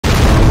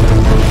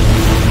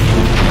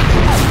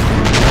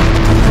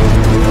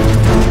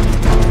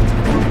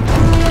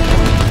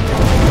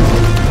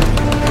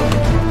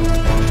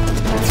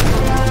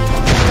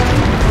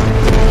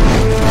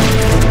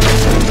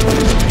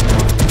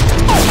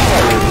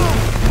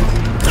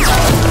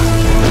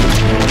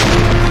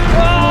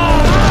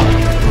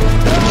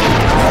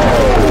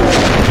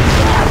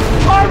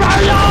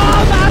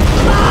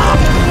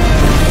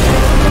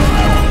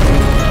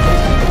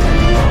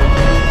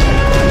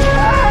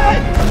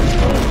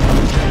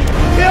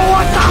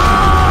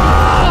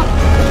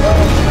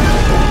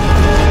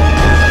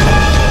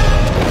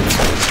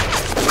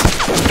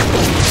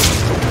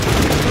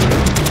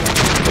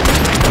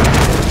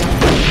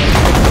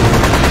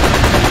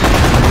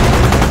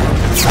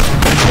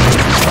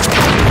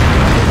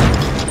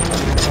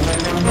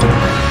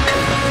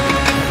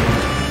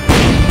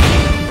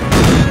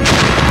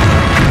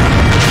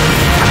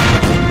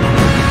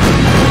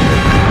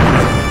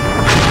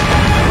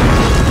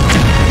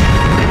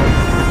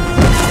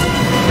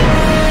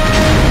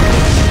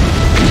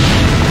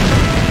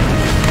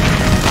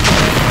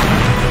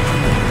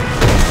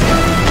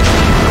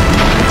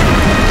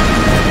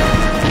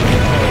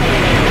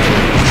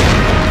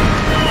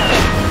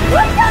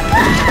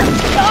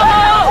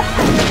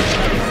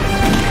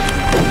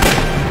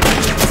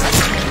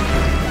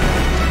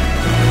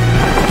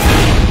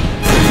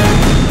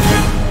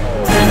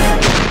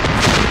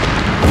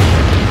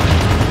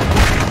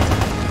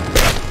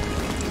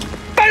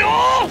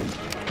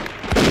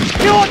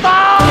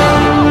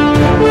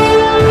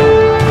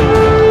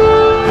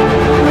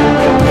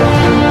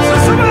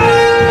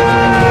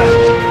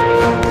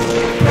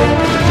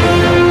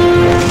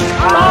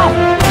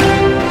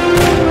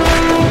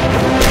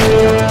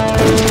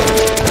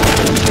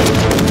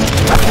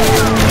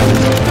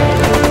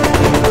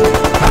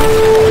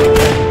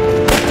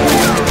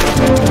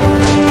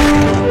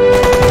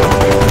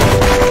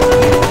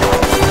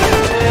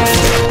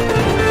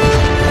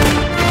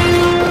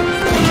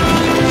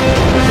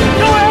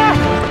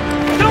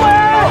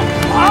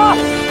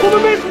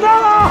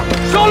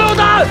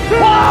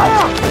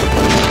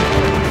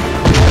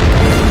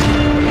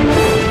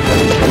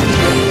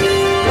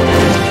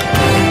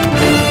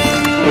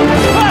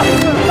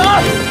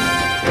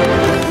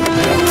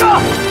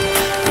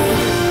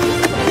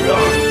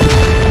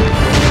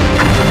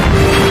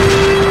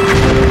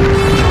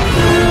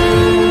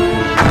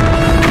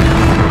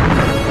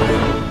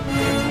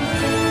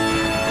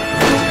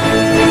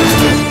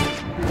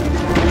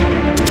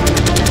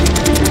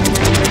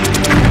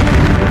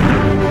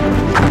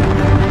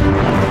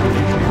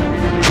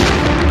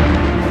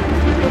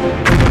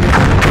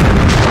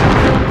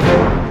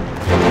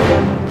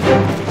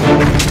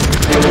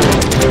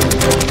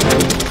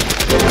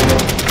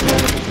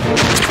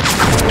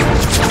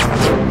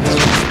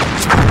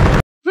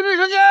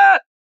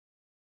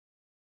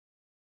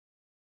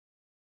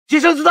接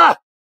生子弹，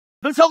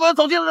等小鬼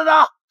走近了再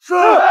打。是。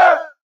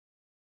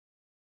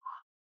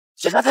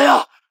检查弹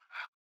药。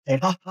给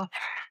他。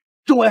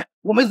政委，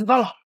我没子弹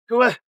了。政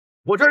委，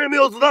我这儿也没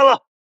有子弹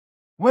了。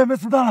我也没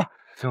子弹了。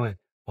政委，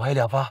我还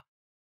有2发。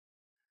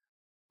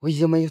我已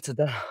经没有子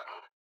弹了。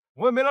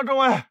我也没了，政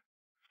委。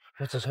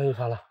我只剩1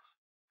发了。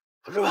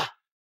同志们，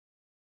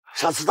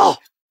杀刺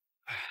刀！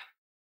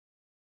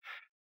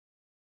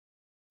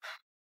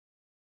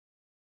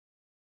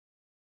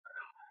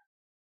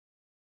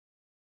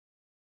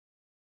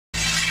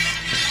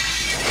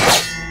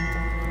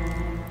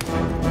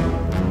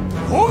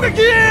攻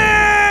撃！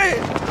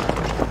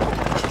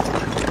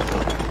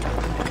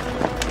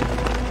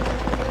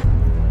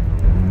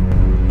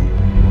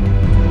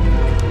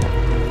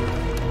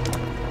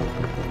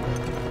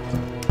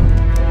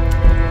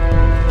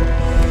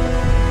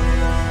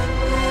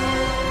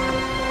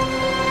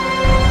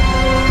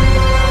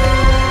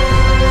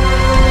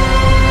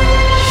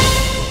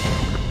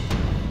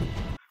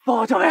报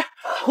告政委，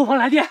后方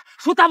来电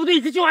说大部队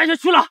已经救援下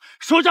去了，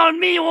首长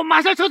命令我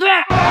马上撤退。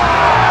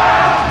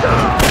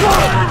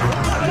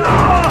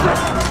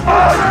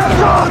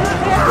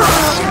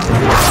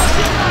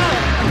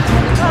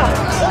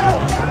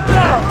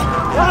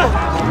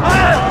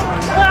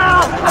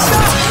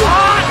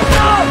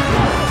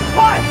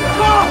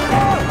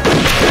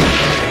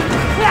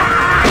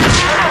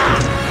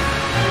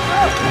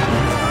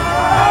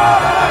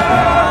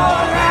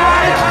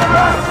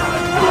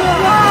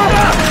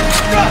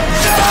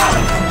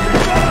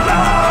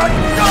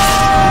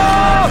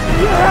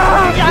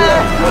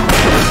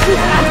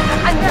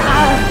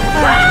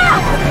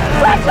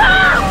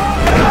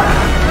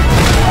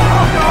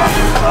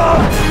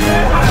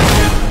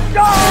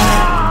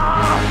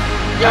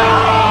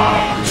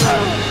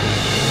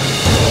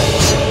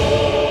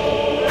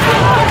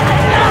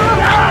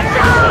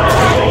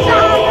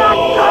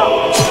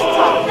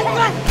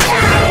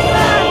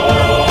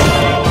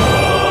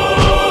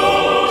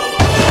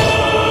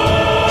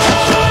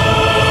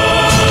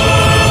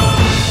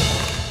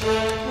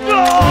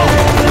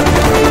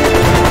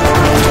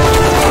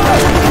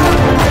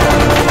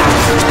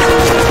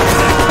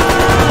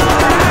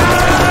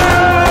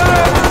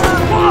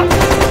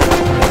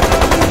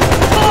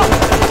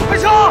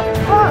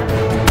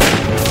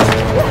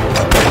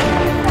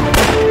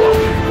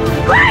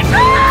快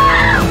撤！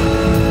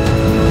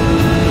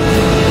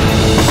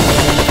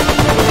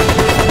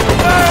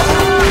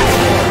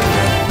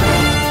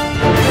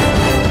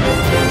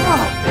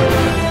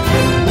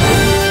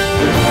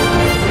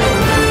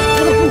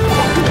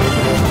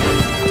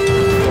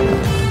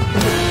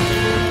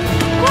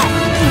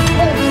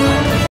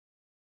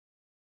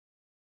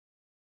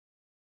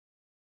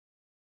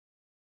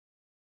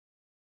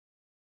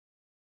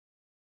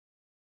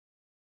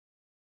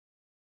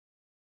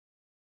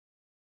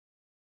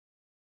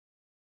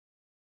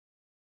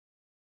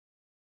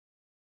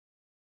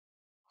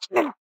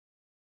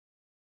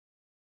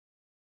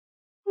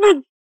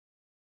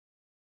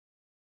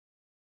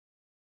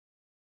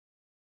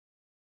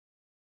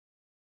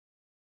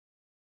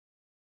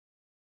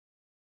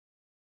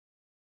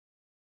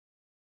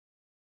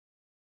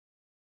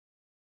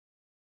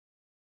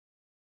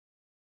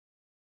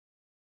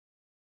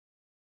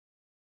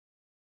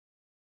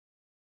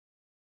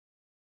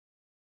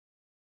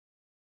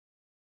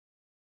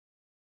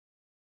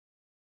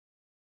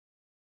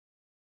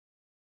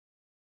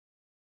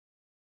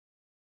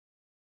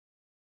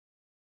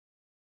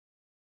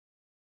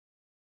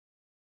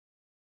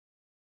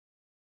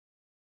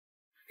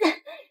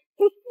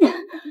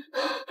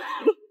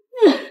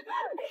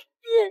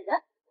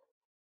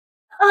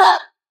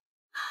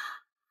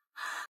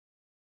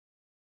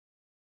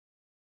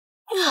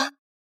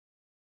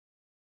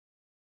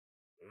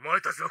お前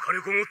たちは火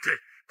力を持って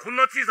こん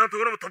な小さなと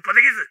ころも突破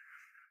できず、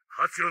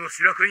八郎の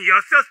主力に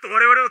やすやすと我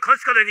々の監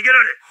視下で逃げ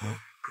られ、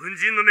軍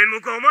人の面目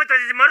はお前たち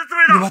に丸つぶ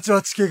れだ。沼地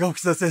は地形が起き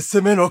させ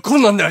攻めるのは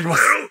困難でありま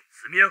す。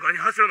速やかに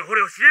八郎の捕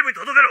虜を司令部に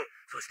届けろ。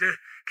そして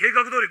計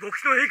画通り極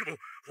秘の兵器も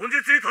本日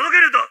に届け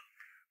るんだ。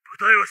部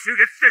隊を集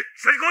結して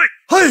下に来い。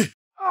はい。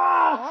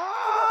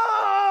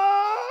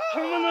什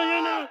么能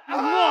源的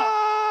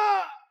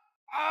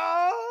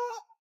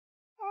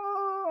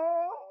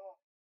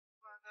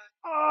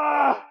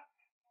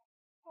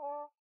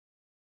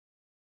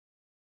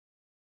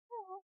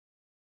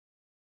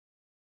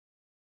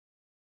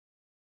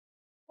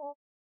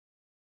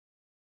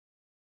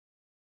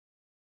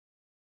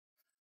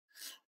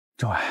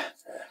政委，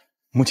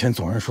目前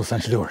总人数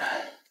36人，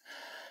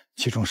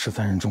其中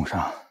13人重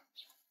伤，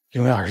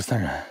另外23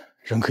人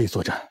仍可以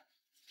作战，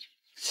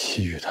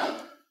其余的……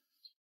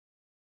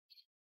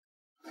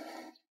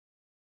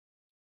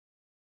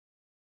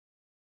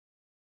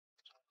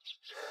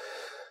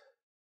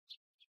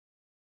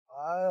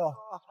哎呦，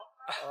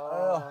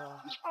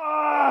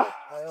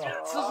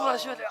吃出来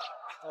血点，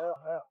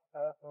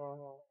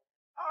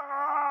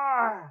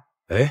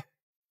哎，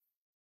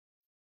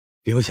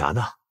蝙蝠侠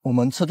呢？我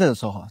们撤退的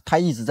时候，他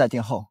一直在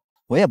殿后，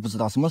我也不知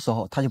道什么时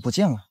候他就不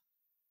见了。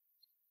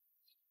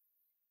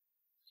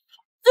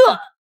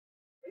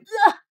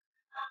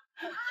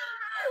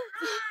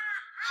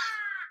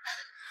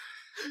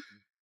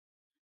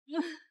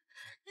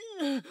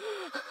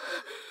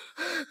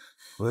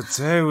我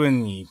再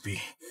问你一遍，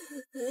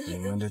你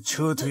们的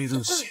撤退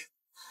路线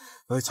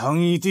和藏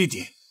匿地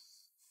点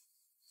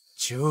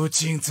究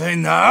竟在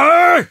哪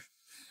儿？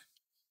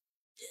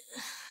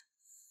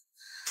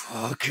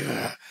帕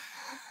克，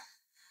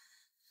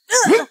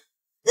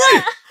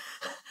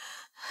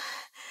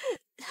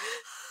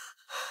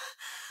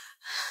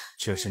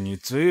这是你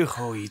最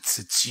后一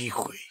次机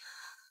会。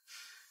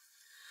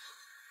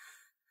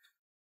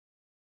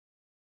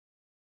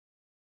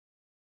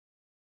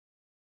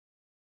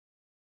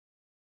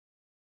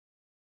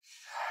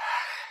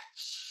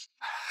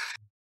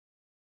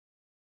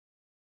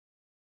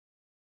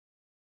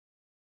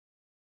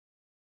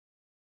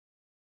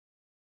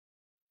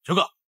長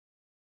官、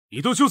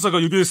移動調査が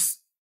指で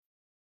す。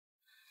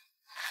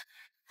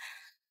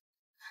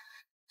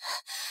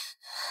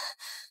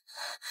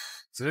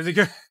連れて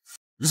行け。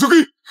急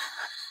げ！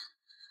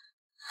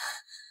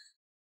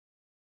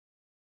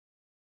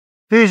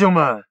弟兄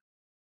们，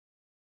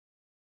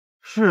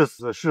是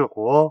死是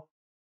活，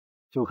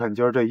就看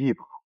今儿这一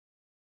把。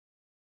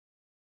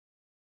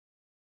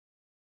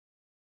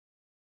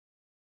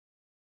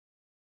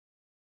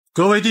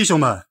各位弟兄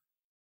们，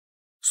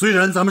虽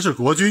然咱们是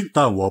国军，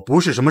但我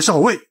不是什么少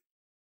尉。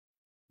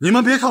你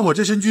们别看我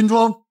这身军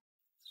装，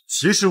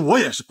其实我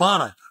也是扒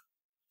来的。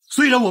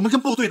虽然我们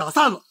跟部队打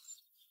散了，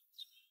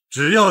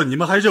只要你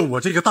们还认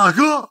我这个大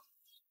哥，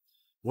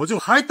我就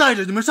还带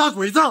着你们杀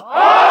鬼子。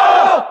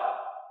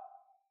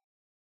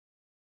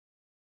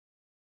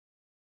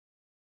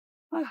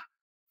哎呀，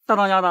大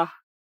当家的，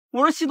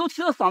我这气都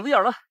提到嗓子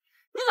眼了，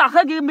你咋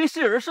还跟没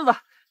事人似的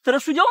在这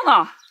睡觉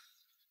呢？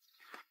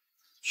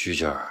徐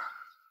家儿，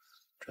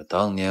这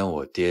当年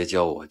我爹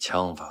教我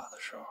枪法的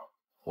时候，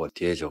我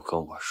爹就跟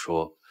我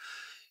说，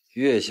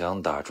越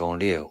想打中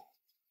猎物，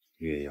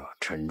越要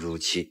沉住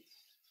气。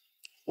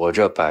我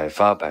这百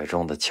发百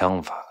中的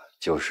枪法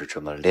就是这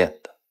么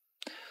练的。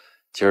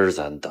今儿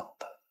咱等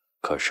的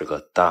可是个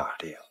大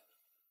猎物。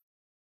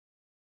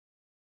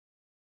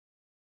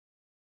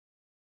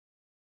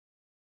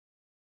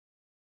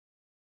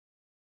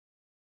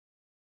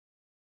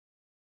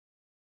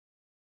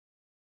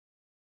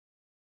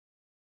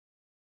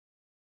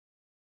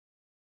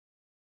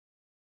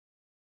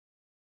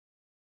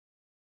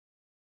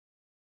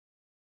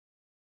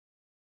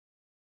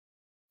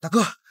大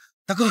哥，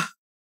大哥，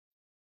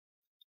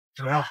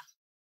怎么样？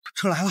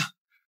车来了，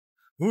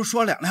不是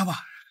说2辆吗？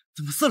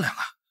怎么4辆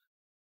啊？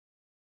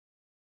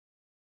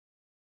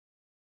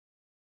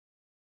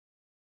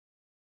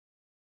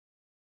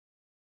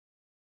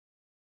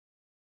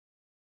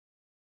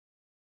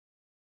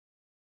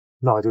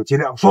那就尽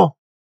量说，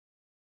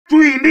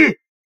注意力。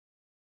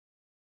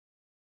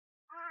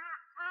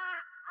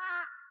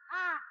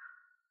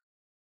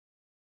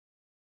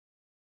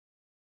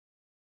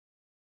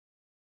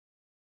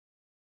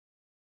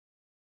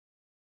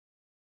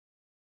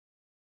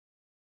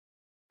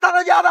大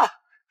当家的，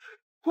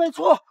快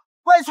出了！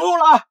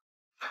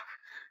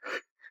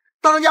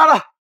大当家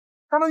的，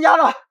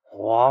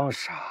慌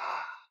啥？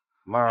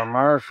慢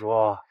慢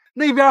说。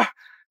那边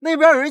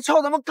有人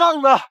撬咱们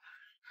杠的。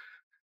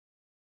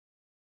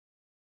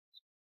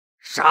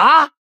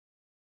啥？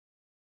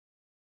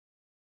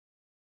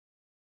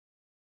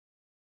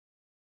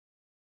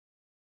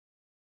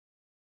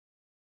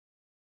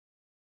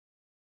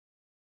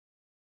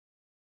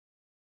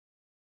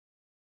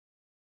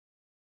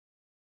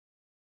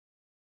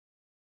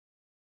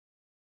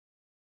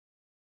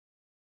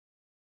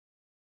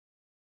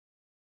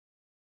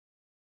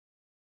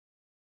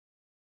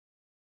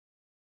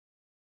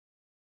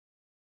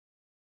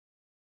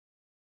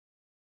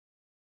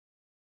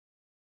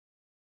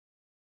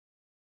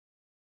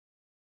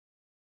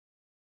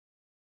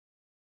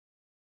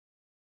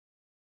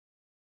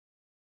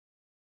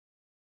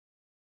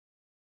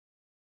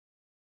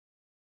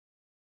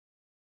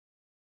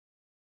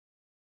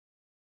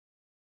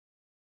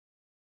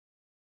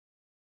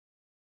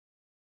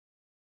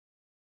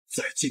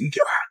再近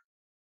点儿！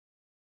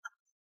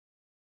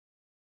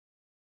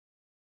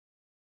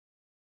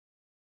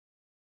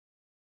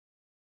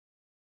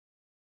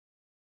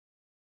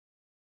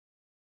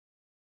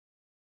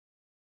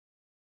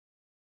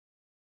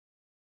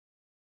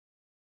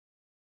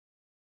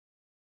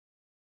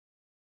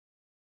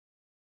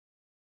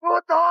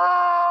不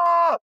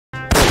打！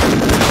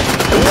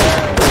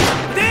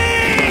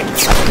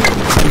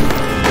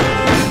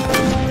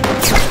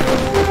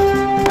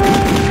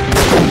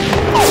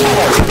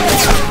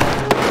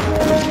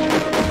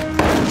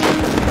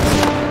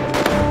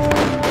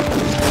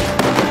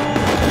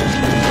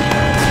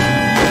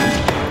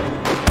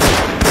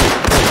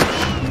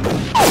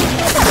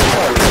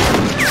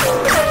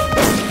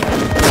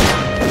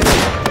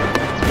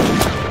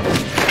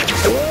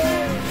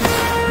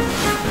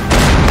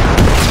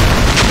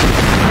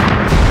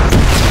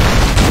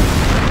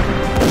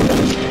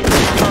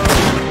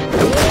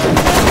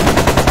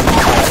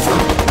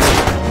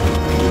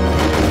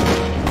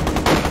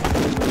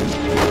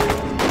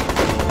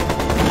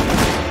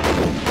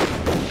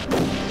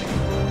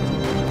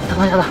大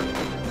当家的，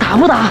打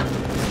不打？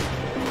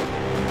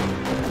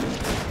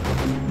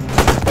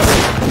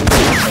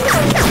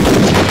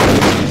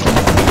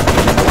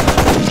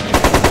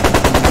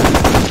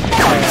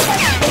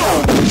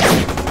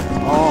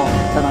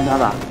当家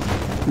的，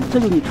这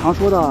就你常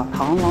说的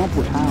螳螂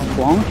捕蝉，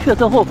黄雀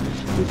在后，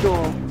这叫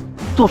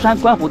坐山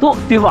观虎斗，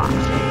对吧？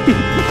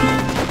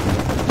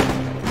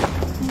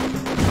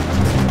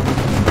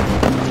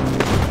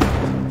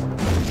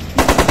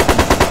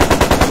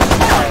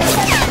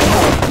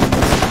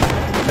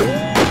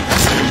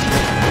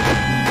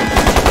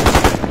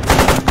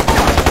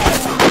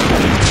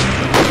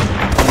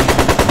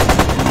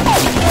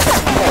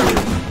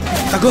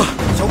大哥，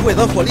小鬼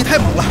子火力太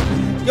猛了，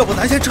要不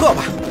咱先撤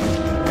吧。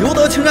留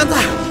得青山在，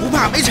不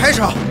怕没柴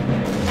烧。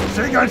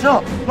谁敢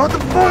上，老子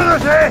放了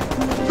谁！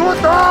给我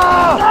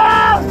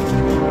打！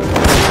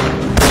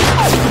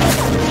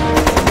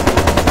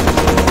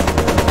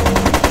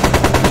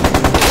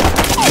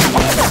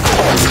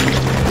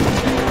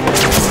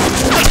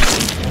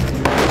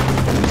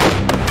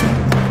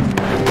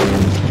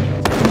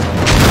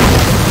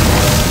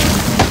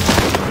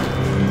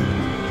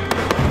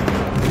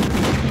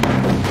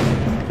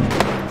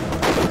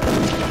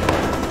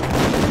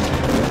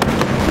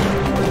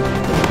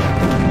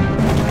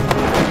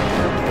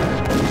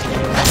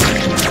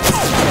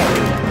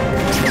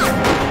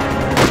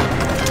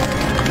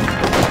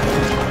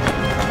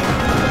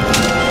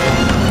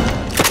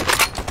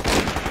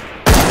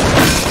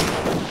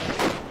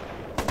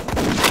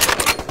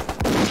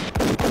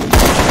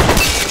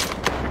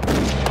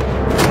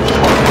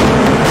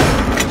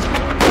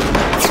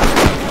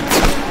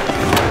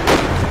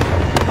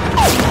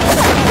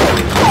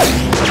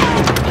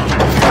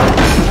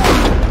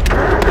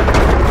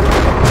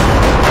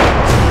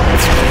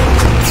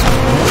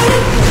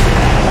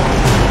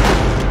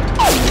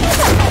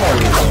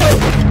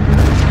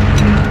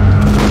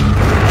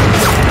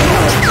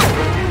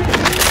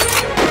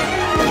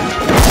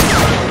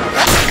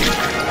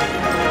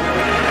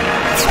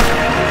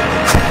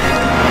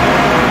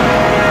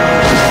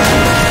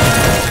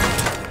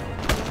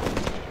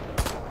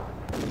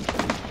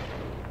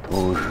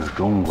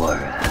中国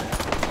人，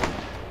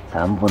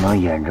咱不能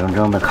眼睁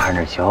睁的看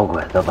着小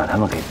鬼子把他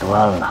们给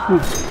端了。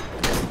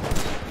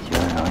今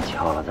儿能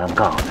撬了咱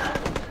杠的，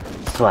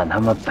算他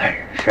们本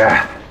事。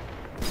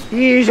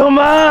弟兄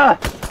们，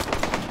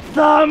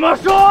怎么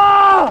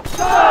说？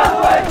干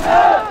鬼子，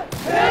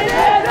谁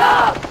列的？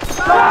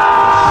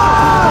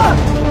杀！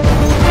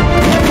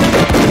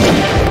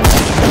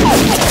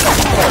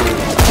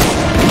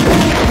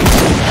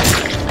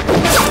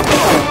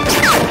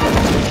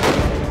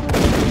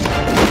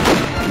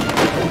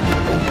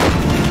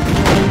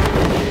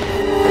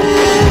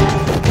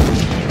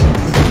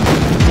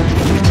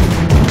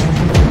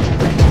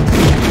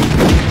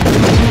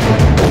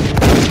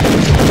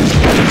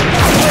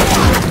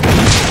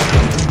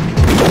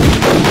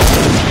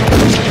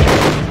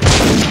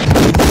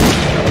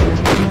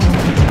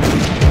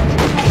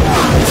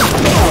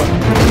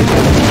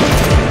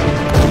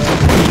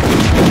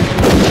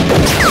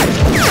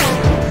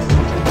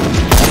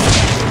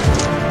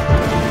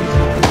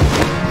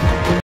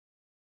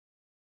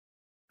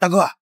大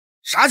哥，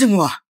啥情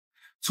况？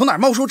从哪儿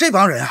冒出这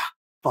帮人啊？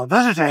反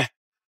他是谁？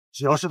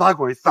只要是打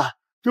鬼子的，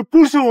就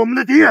不是我们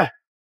的敌人。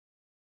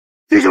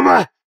弟兄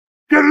们，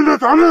该轮到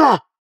咱们了！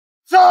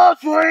炸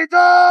鬼子！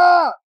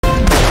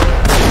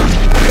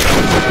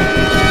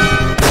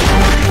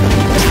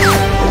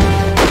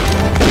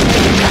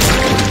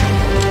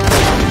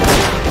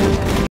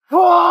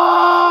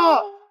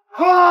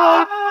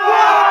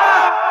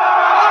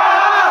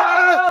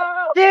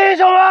弟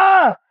兄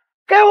们，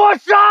给我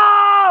上！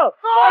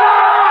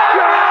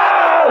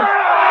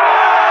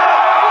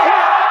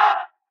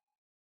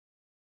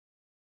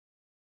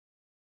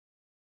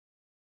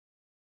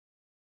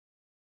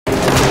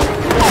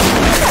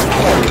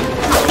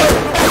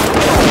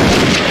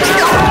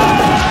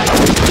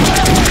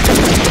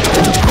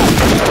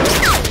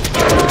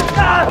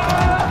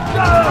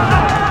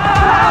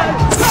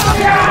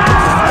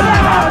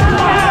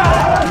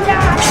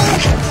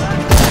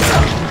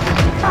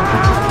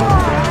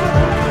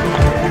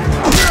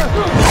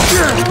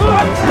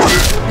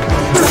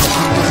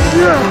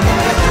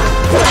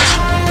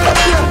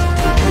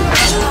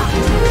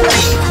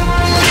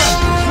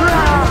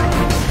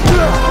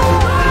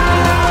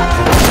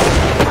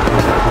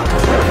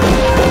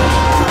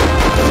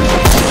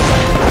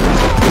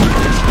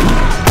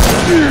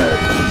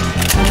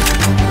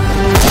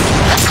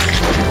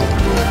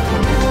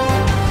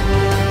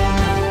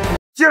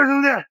谢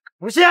兄弟，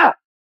不谢。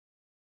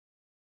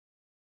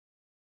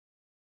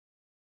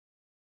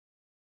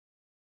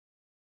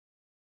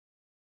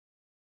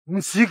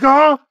洪其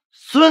刚、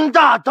孙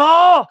大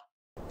刀，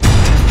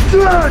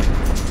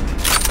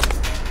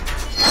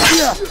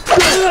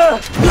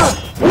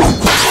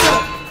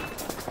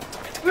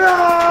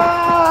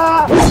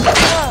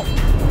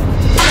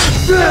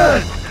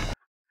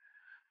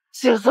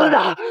姓孙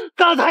的，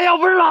刚才要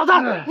不是老子，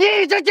你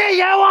已经进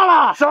阎王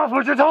了。杀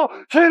父之仇，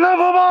谁能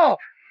不报？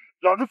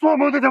老子做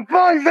梦都想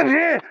扒你的皮，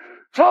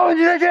抽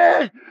你的筋！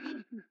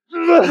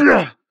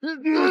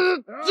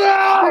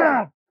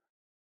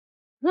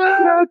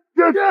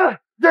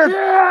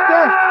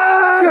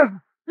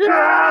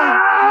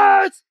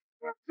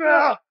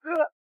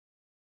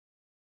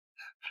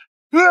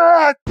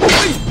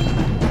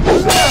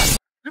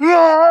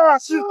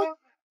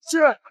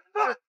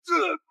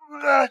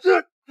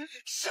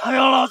想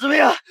要老子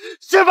命，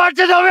先把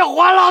这条命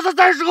还老子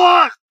再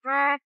说。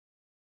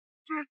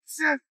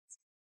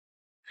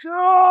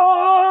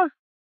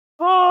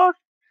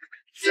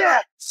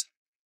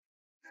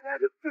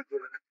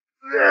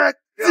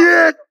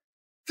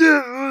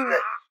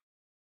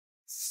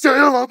想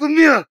要老子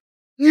命，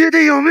你也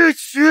得有命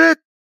学。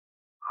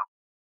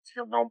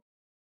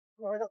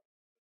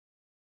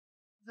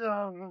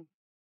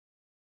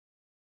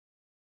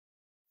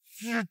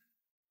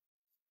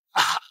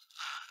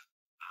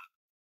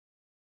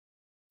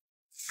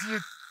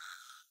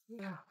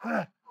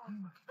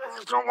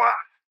中国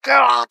给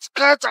老子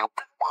给整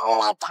爆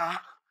了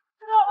他！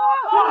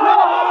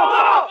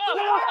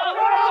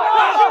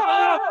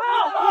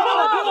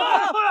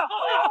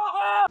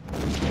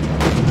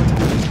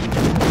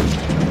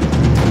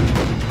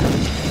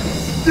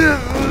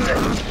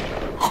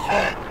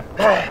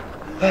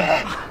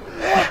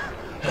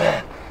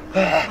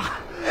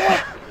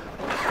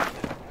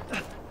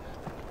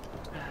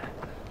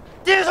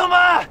弟兄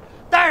们，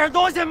带着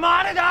东西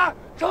麻利点，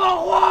上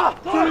火！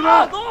兄弟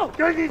们，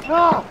赶紧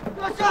撤！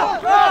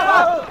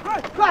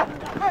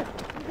快！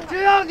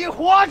只要你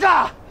活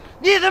着，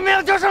你的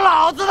命就是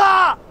老子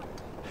的！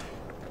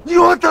你给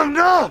我等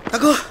着！大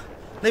哥，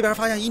那边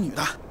发现一女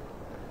的。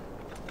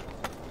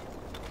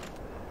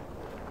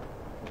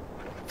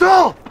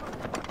走！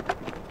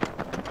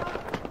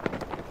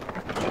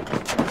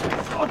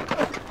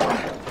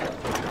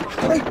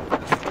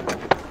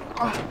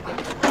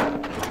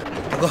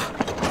大哥，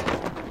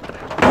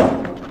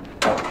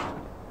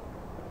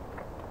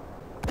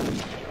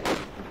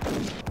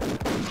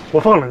我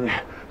放了你，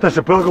但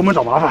是不要给我们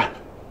找麻烦。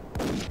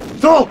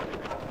走。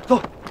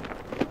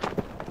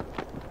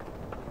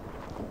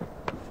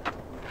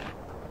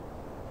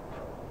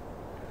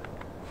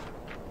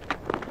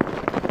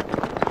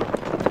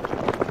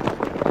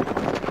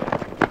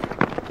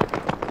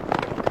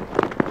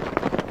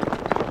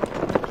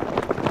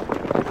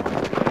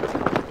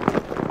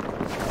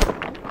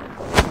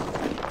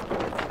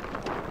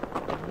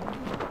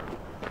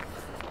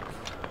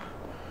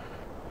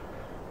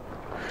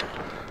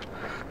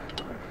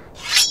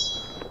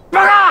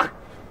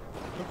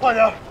快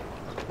点，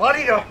麻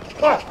利点，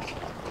快！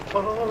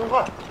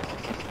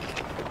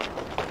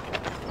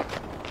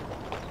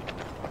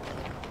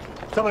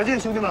小百进，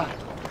兄弟们，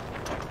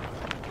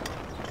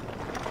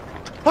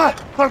快！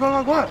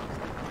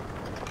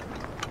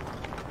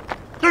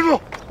站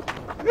住！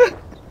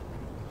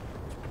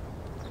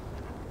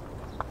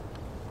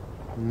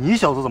你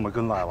小子怎么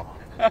跟来了？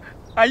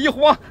俺一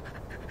慌，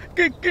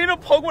跟着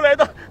跑过来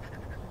的。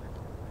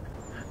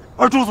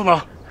二柱子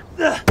呢？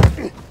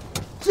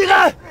起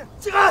开！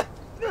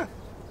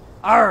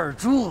二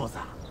柱子，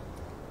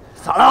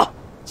嫂子，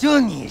就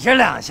你这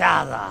两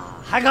下子，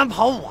还敢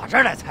跑我这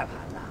儿来菜盘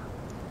子？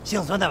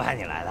姓孙的派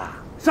你来的？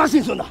啥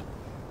姓孙的？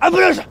俺不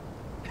认识。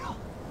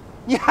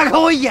你还给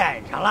我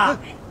演上了？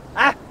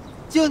哎，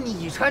就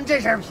你穿这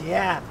身皮，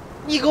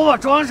你给我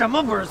装什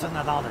么不是孙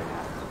大刀的人？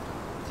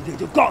今天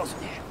就告诉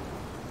你，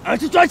俺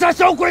是专杀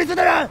小鬼子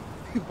的人。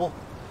哟，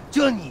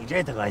就你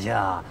这德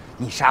行，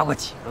你杀过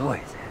几个鬼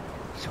子呀？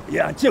少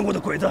爷，俺见过的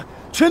鬼子，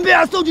全被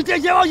俺送去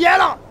见阎王爷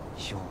了。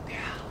兄弟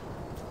啊，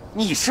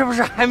你是不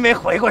是还没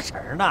回过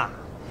神呢？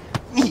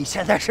你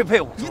现在是被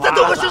我抓了。你再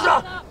动我试试！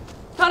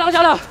他两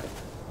下了，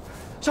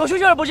小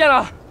熊儿不见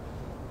了。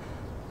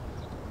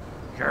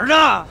人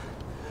呢？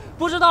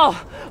不知道，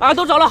俺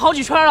都找了好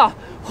几圈了，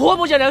活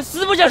不见人，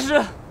死不见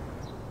尸。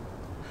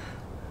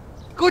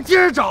给我接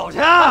着找去！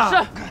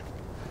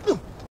是。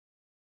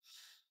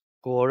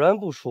果然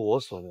不出我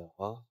所料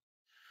啊，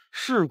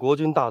是国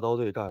军大刀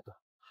对干的。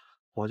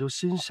我就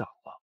心想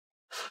了，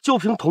就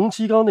凭童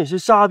其刚那些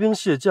虾兵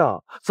蟹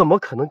将，怎么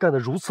可能干得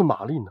如此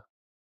马力呢？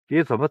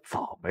你怎么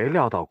早没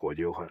料到国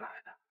军会来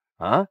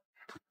的？啊，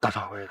大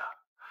掌柜的，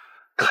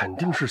肯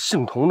定是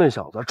姓童那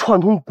小子串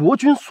通国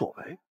军所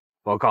为。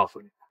我告诉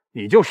你，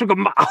你就是个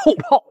马后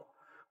炮。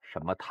什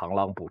么螳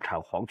螂捕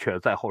蝉，黄雀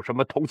在后，什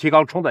么童其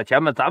刚冲在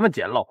前面，咱们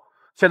捡漏。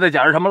现在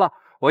讲是什么了？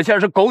我现在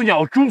是狗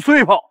咬猪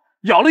碎炮，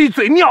咬了一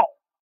嘴尿，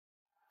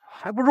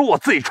还不如我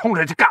自己冲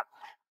着去干。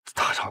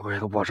大掌柜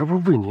的，我这不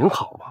是为您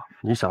好吗？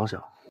你想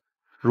想，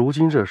如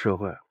今这社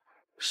会，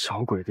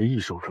小鬼子一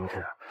手遮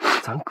天，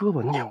咱胳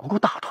膊拧不过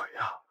大腿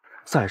啊！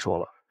再说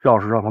了，要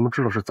是让他们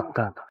知道是咱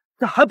干的，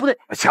那还不得……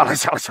行了，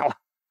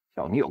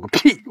要你有个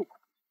屁用！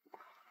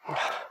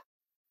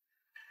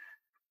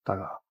大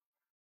哥，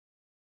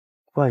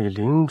万一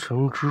临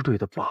城支队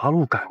的八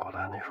路赶过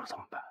来，那时候怎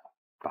么办？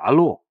八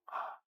路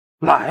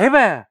来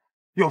呗，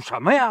有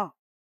什么呀？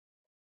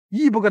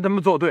一不跟他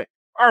们作对，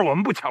二我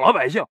们不抢老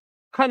百姓，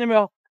看见没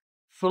有？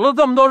死了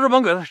这么多日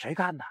本鬼子，谁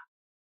干的？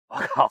我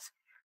告诉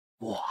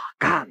你，我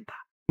干的。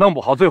弄不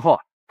好最后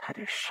他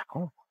得赏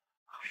我。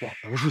我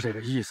不是这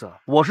个意思，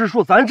我是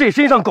说咱这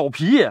身上狗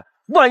皮，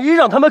万一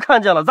让他们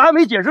看见了，咱还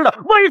没解释呢。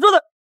万一说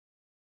的，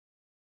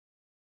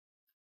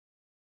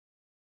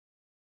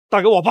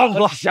大哥，我帮你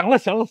说。行了，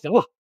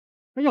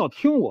还要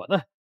听我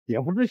的？也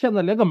不知现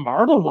在连个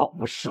毛都捞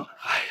不上。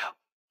哎呀，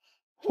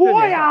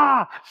脱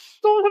呀！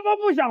都他妈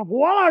不想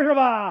活了是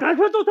吧？敢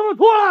说都他妈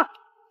脱了！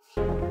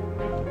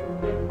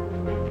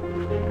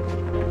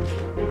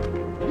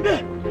预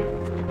备！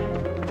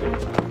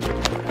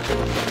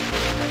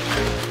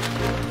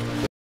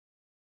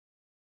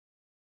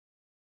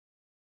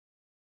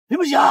林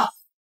不祥，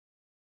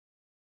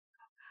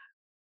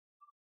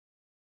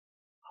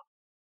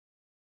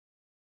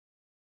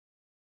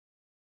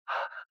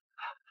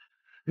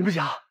林不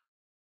祥，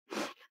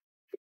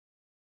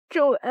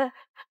政委，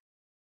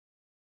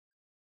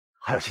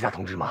还有其他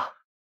同志吗？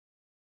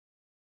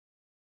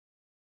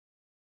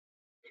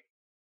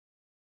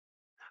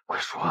快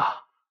说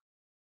啊！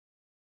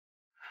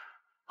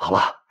好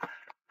了，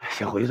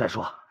先回去再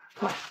说。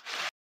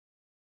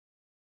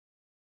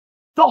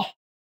走。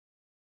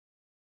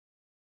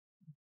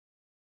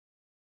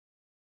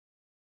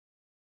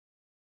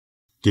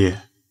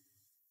爹，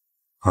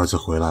儿子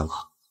回来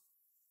了，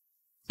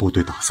部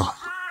队打散了，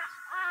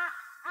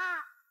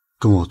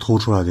跟我偷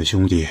出来的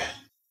兄弟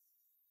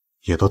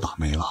也都打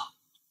没了，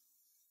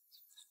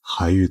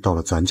还遇到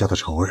了咱家的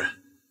仇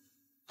人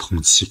通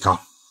气刚。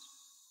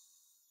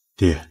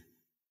爹，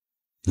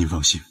您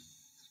放心，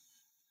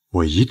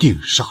我一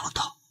定杀了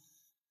他，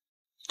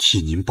替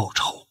您报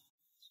仇。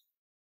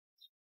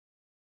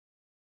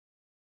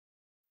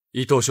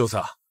伊藤少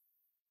佐、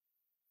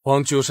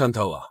本町シャン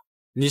ターは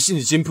西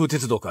に神風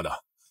鉄道か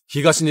ら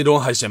東にロン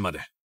ハイ線まで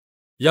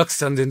約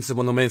3000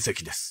坪の面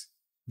積です。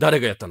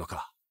誰がやったの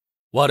か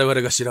我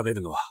々が調べ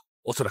るのは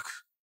おそら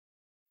く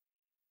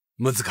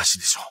難しい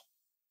でしょう。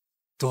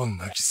どん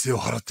な犠牲を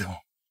払って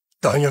も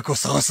弾薬を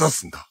探し出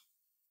すんだ。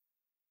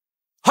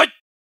はい。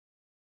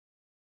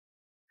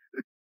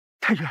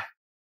太君。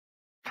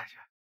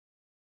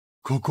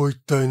ここ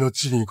一帯の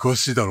地理に詳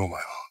しいだろうお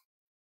前は。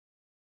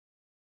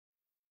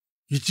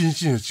一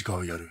日の時間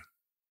をやる。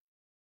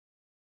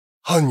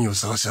犯人を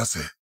探し出せ。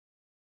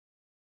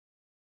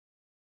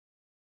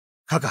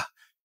カカ、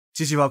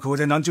父はここ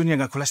で何十年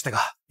が暮らした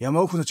が、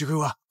山奥の地区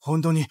は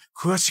本当に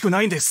詳しく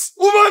ないんです。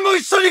お前も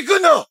一緒に行く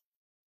んだ！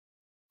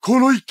こ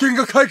の一件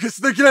が解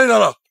決できないな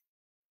ら、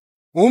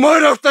お前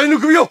ら二人の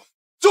首を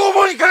帳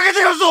簿にかけて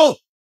やるぞ！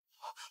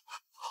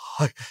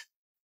はい。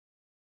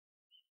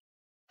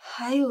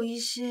还有一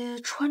些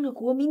穿着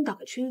国民党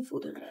军服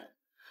的人，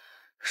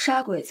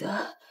杀鬼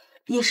子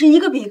也是一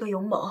个比一个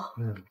勇猛。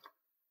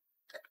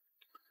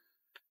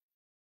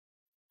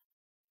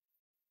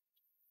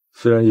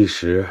虽然一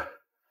时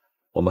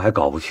我们还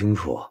搞不清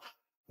楚，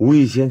无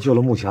意间救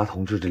了木霞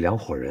同志这两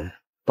伙人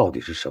到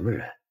底是什么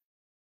人，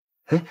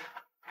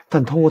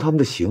但通过他们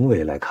的行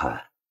为来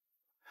看，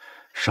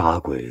杀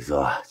鬼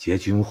子、劫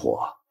军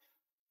火，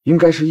应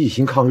该是一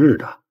心抗日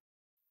的。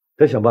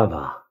得想办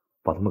法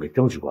把他们给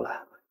争取过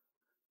来，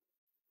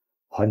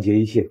团结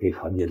一切可以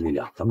团结的力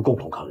量，咱们共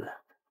同抗日。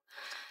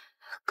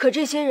可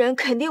这些人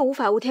肯定无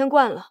法无天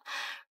惯了，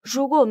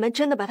如果我们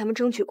真的把他们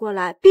争取过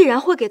来，必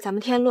然会给咱们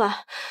添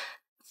乱。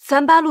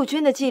咱八路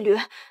军的纪律，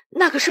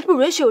那可是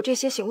不允许有这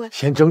些行为。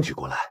先争取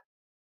过来，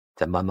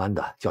再慢慢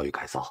的教育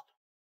改造。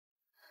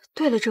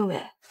对了，政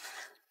委，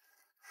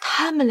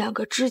他们两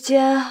个之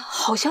间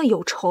好像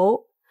有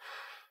仇。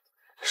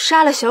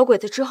杀了小鬼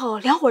子之后，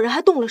两伙人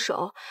还动了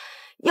手。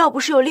要不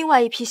是有另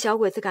外一批小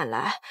鬼子赶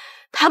来，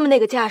他们那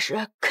个架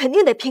势肯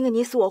定得拼个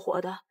你死我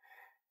活的。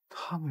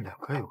他们两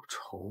个有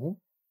仇，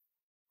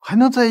还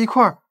能在一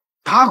块儿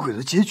打鬼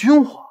子劫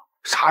军火，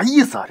啥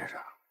意思啊？这是？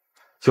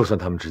就算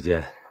他们之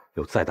间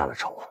有再大的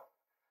仇，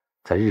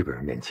在日本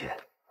人面前，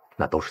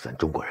那都是咱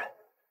中国人。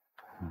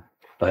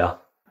老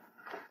杨，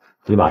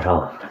你马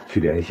上去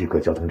联系各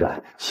交通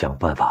站，想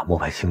办法摸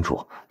排清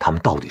楚他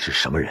们到底是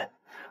什么人。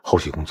后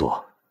续工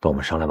作等我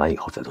们商量完以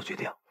后再做决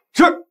定。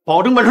是，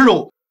保证办事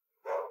中。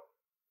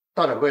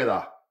大掌柜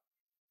的，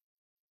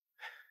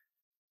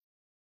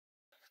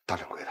大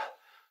掌柜的，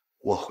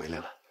我回来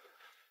了。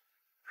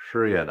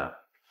师爷呢？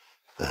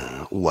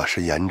我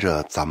是沿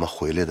着咱们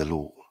回来的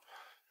路，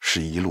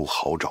是一路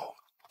好找，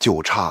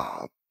就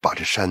差把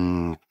这山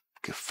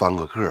给翻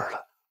个个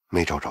了，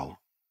没找着。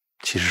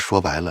其实说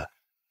白了，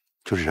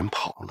就是人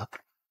跑了。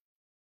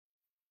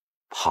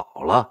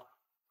跑了？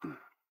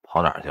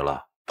跑哪儿去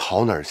了？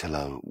跑哪儿去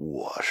了？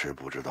我是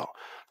不知道，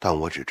但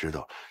我只知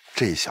道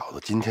这小子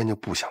今天就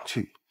不想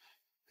去，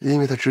因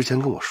为他之前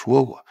跟我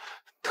说过，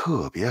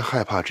特别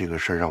害怕这个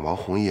事儿让王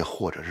红叶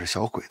或者是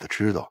小鬼子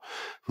知道，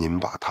您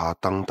把他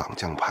当党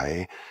将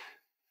牌，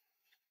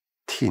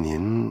替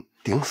您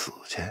顶死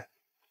去。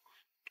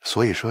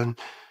所以说，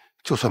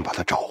就算把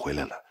他找回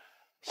来了，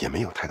也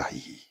没有太大意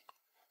义，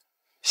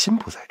心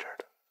不在这儿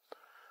的。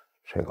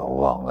这个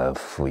忘恩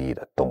负义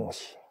的东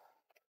西，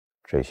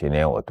这些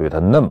年我对他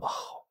那么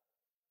好，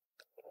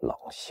狼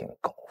心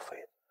狗肺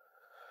的，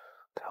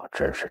他要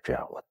真是这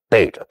样，我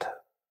逮着他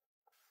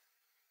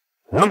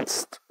弄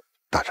死他。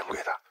大掌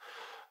柜的，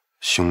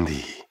兄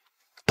弟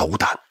斗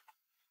胆，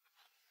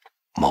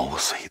毛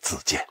遂自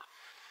荐。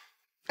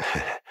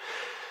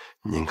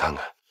您看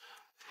看，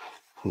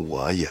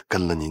我也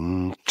跟了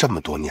您这么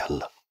多年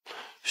了，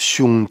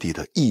兄弟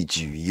的一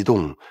举一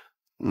动，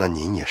那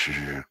您也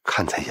是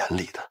看在眼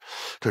里的。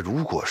这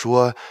如果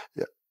说，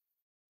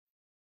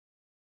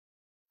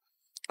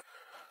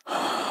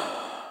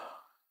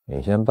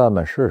你先办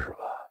办试试吧。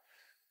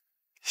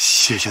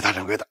谢谢大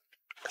掌柜的，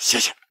谢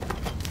谢。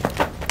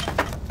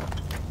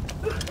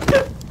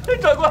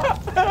长官，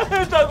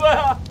长官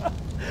啊，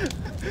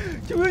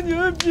求你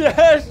们别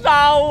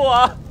杀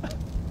我！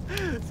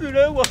虽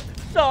然我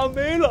上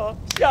没老，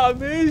下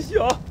没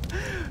小，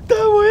但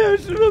我也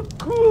是个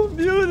苦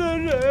命的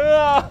人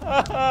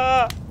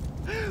啊！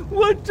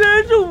我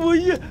真是无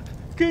意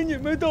跟你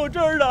们斗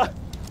争的。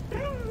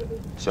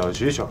小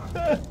蛐蛐，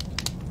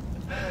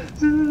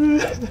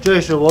这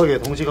是我给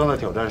童其刚的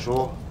挑战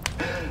书，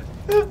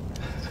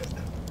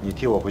你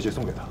替我回去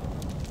送给他。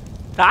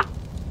啥？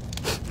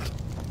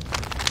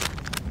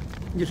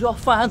你是要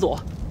放俺走，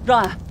让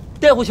俺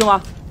带回去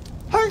吗？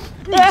哎，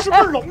你是不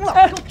是聋了？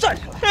给我站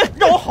起来，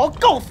让我好好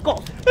告诉告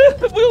诉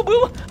你。不用不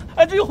用，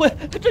俺这就回，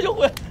这就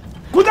回。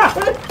滚蛋！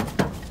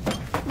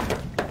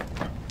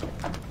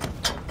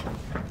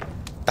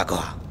大哥，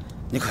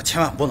你可千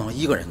万不能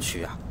一个人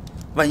去啊！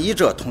万一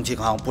这童其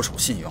刚不守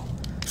信用，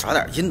耍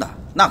点阴的，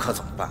那可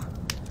怎么办？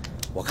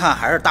我看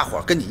还是大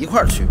伙跟你一块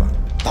儿去吧，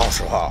到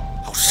时候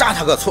好杀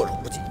他个措手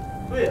不及。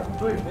对呀，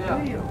对呀。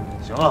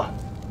行了，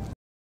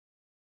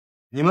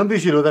你们必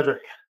须留在这里，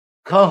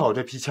看好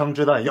这批枪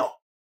支弹药。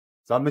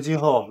咱们今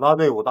后拉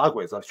队伍打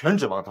鬼子，全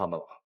指望他们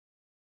了。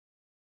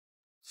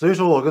虽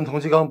说我跟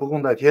童其刚不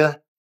共戴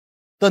天，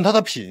但他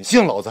的品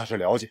性老子还是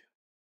了解。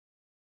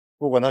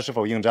不管他是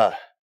否应战，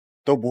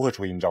都不会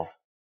出阴招。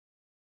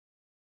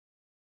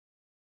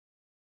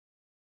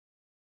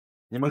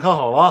你们看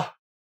好了。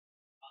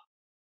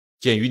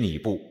鉴于拟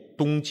部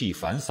冬季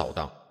反扫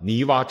荡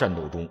泥洼战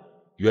斗中，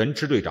原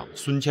支队长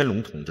孙乾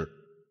隆同志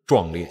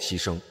壮烈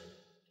牺牲，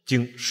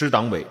经师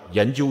党委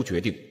研究决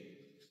定，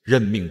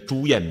任命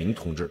朱彦明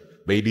同志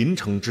为临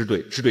城支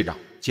队支队长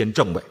兼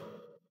政委，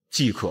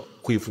即可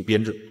恢复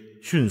编制，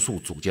迅速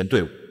组建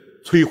队伍，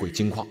摧毁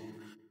金矿，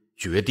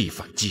绝地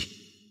反击。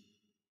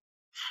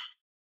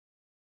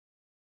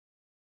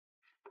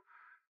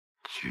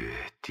绝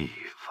地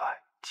反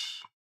击。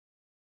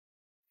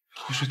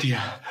我说爹，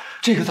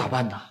这可咋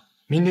办呢？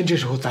明天这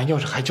时候咱要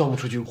是还交不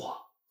出军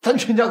火，咱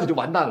全家可就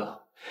完蛋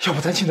了。要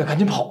不咱现在赶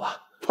紧跑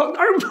吧？跑哪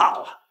儿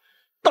跑啊？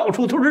到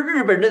处都是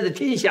日本人的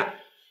天下。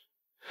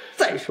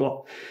再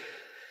说，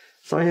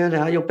咱爷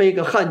俩又背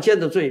个汉奸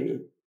的罪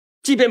名，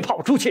即便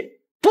跑出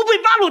去，不被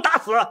八路打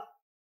死，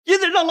也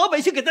得让老百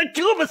姓给咱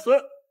折磨死。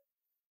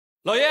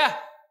老爷，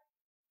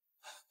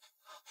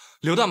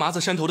刘大麻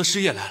子山头的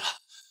师爷来了。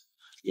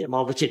夜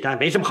猫子进站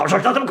没什么好事，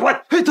让他们滚！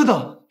哎，等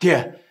等，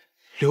爹，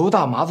刘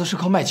大麻子是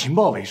靠卖情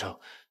报为生，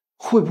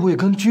会不会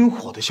跟军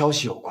火的消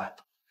息有关？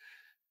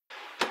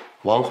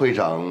王会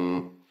长，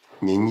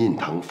您印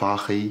堂发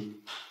黑，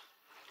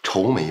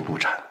愁眉不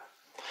展，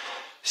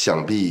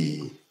想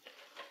必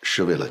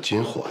是为了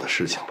军火的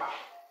事情吧？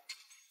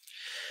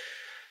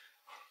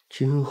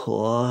军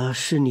火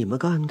是你们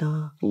干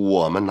的？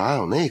我们哪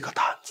有那个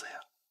胆子呀？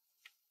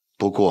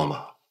不过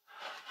嘛，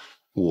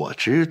我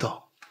知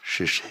道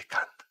是谁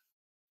干的。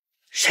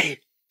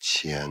谁？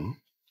钱。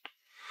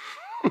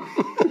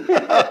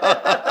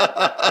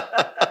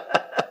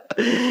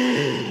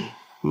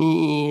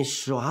你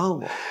耍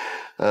我？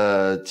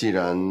既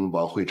然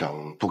王会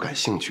长不感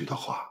兴趣的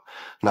话，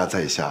那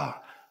在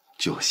下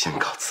就先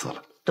告辞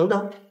了。等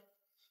等，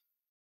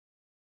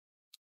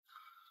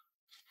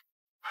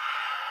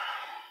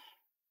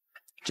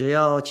只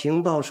要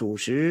情报属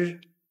实，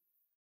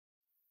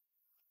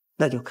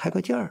那就开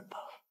个价吧。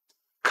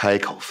开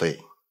口费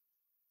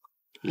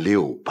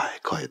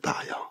600块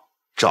大洋，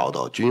找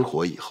到军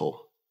火以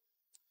后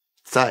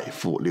再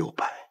付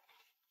600，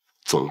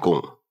总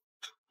共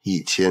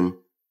1200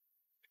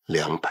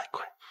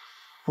块。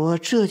我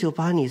这就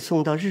把你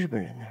送到日本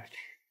人那儿去。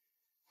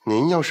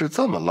您要是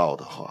这么唠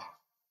的话，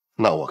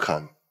那我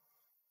看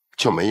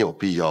就没有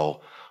必要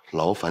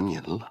劳烦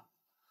您了。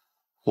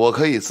我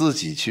可以自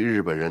己去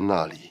日本人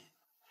那里，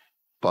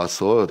把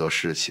所有的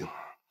事情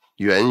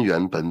原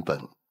原本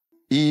本、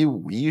一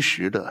五一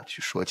十的去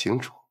说清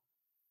楚。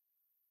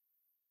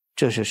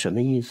这是什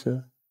么意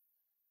思？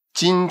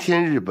今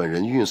天日本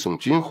人运送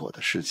军火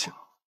的事情，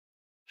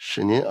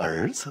是您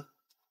儿子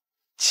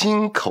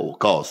亲口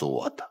告诉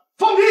我的。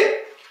放屁！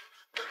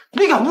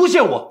你敢诬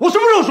陷我？我什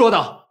么时候说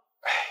的？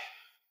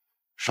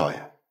少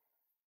爷，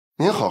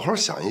您好好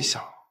想一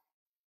想，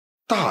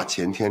大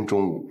前天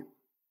中午，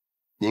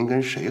您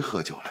跟谁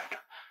喝酒来着？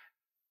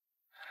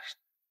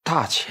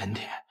大前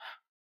天，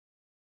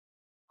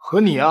和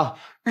你啊。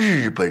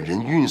日本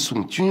人运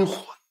送军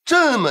火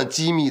这么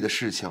机密的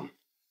事情，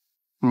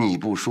你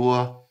不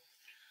说，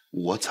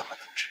我怎么能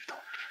知道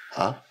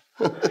啊？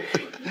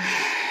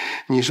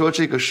你说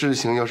这个事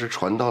情要是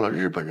传到了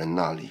日本人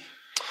那里，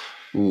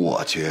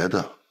我觉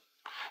得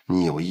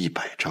你有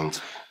100张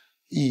嘴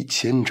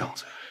，1000张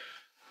嘴，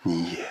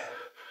你也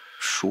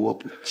说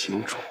不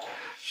清楚。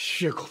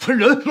血口喷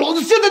人，老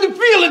子现在就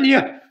毙了你！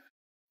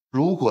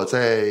如果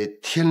在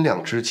天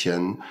亮之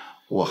前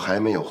我还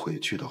没有回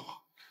去的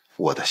话，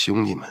我的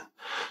兄弟们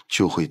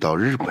就会到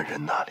日本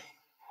人那里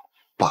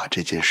把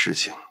这件事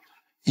情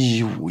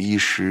一五一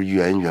十、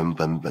原原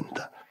本本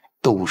的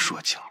都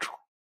说清楚。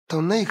到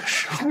那个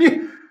时候，你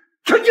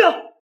陈家，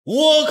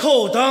倭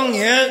寇当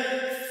年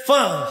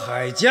犯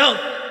海江，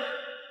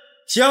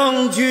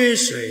将军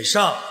水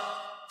上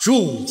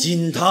筑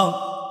金汤，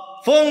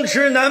风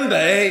驰南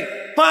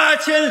北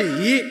8000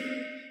里，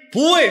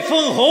不为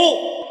封侯，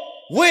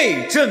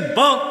为朕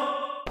邦。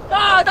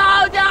大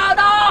当家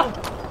的，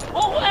我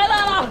回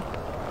来了。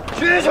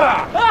蛐蛐，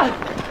大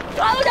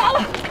当家的，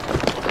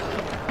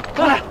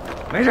哎，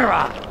没事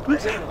吧？没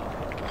事。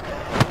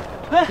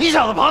你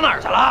小子跑哪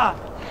儿去了？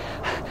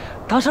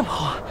当时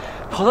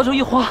跑到这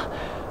一晃，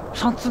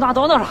上自大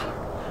刀那儿了。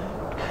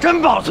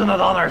真跑自大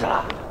刀那儿去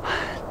了？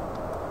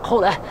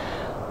后来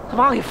他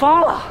把我给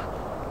放了。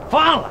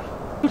放了？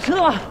你知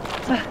道吗？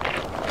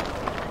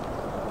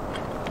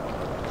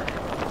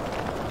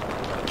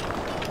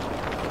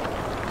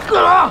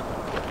哥郎，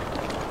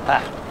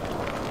哎，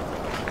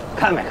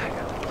看没看见？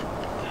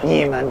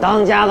你们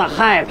当家的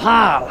害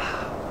怕了，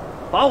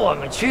把我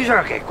们蛐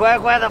蛐给乖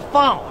乖的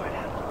放回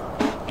来了。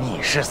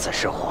你是死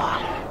是活，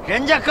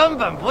人家根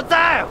本不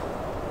在乎。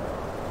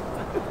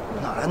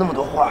哪来那么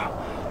多话？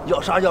要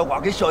杀要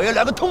剐，给小爷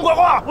来个痛快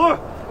话！不是，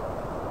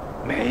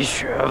没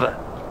学问，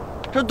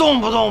这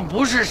动不动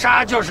不是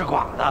杀就是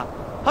剐的，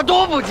他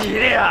多不吉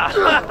利啊！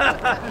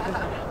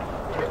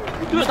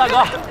对，大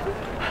哥，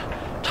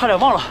差点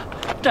忘了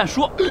战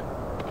书。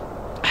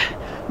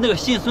那个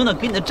姓孙的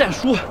给你的战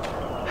书，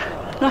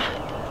那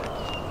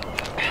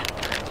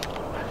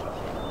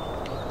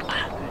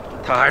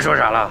他还说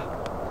啥了？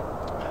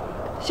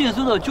姓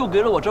孙的就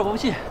给了我这封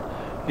信，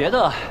别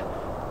的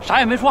啥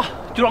也没说，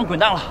就让滚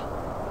蛋了。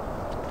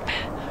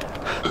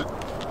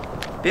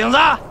饼子，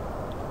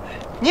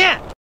念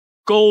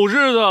狗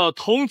日的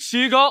铜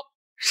旗纲。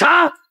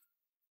啥？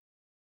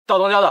大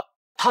当家的，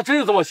他真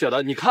是这么写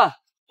的，你看。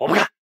我不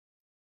看。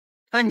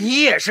那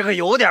你也是个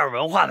有点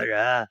文化的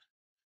人，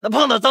那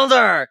碰到脏字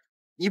儿，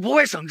你不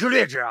会省吃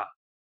略指啊？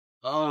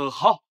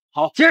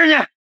好，接着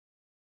念。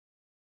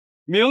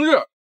明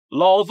日，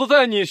老子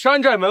在你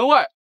山寨门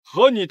外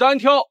和你单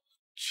挑，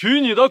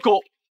取你的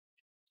狗，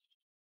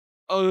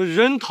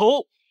人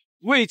头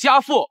为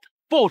家父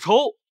报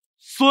仇，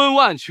孙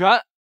万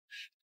全。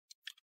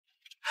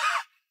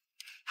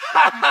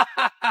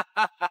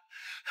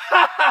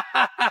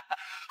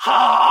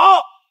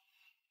好，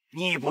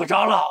你不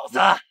找老子，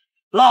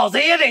老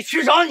子也得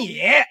去找你，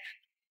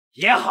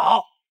也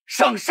好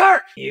省事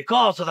儿。你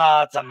告诉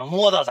他怎么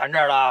摸到咱这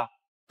儿了？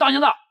大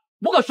娘的，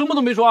我可什么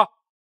都没说，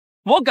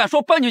我敢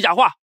说半句假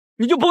话，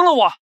你就崩了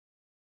我。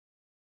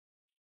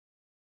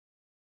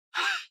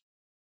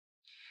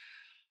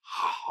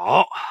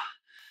好，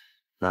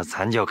那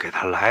咱就给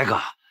他来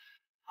个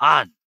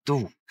暗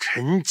度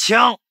陈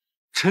仓。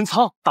陈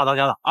仓，大当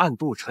家的，暗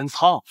度陈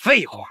仓。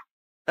废话，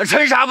那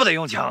陈啥不得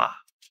用枪啊？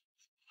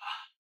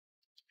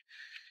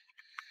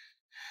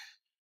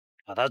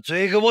把他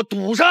嘴给我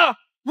堵上！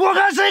我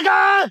看谁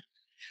敢！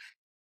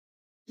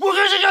我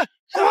看谁敢！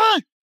滚！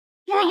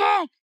我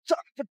看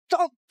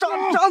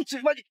张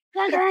嘴巴！你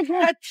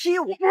还踢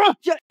我！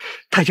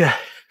太君，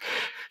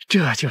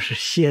这就是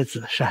蝎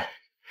子山。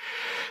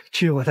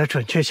据我的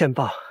准确线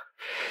报，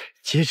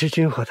劫持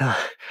军火的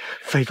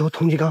匪头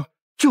童吉刚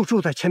就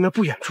住在前面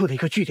不远处的一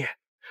个据点，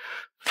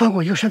翻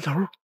过一个山头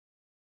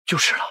就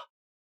是了。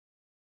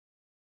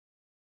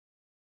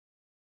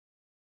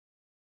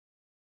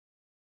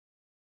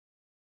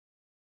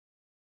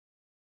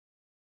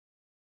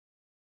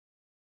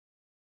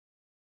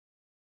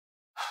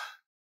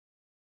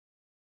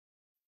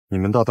你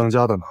们大当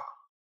家的呢？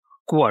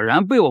果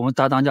然被我们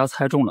大当家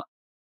猜中了，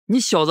你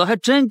小子还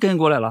真跟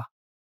过来了。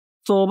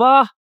走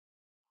吧，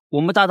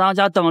我们大当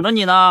家等着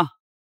你呢。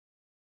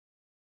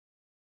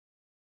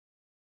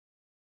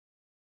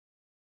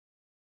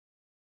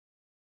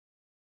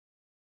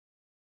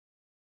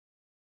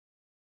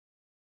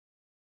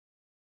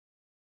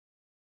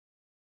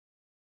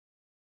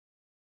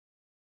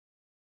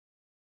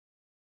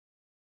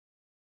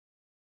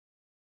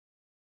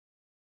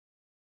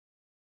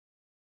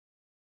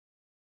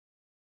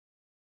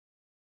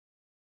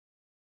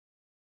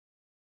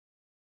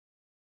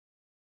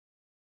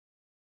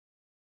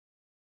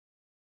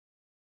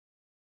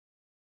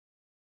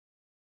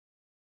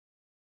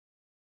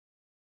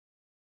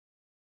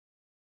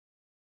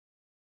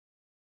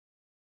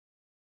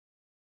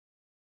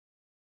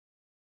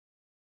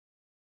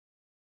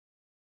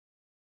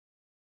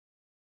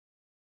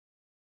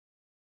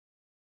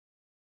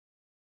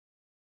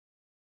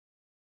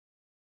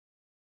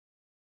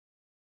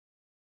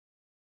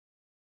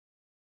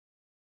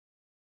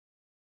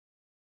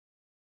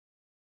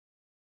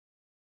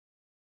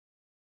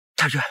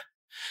太君，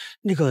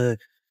那个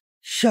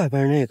下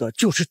边那个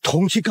就是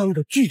铜旗岗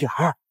的据点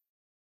儿。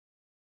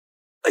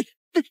哎，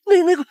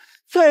那个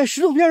在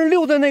石头边上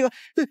溜达那个，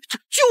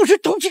就是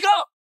铜旗岗。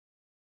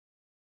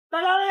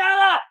大当家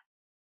的，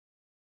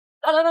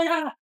大当家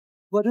的，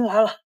我真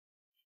来了。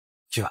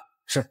去吧。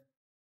是。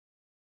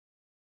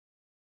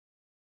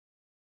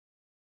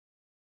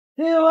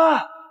弟兄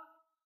们，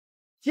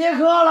接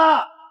客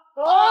了。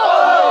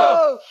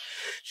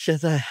现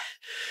在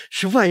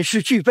是万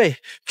事俱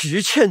备，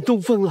只欠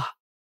东风了。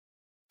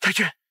在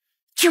这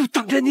就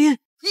等着您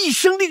一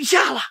声令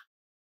下了。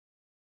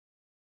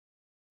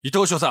伊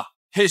藤少佐、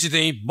兵士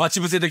全員待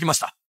ち伏せできまし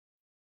た。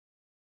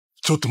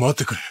ちょっと待っ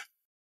てくれ。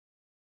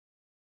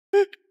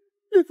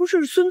那不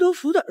是孙德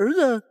福的儿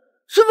子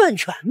孙万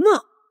全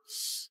吗？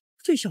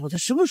这小子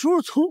什么时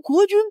候从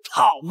国军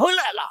跑回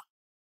来了？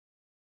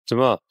怎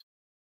么，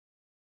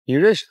你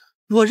认识他？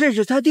我认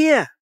识他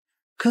爹，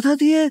可他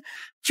爹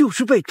就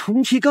是被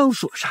童其刚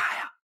所杀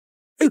呀。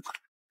哎，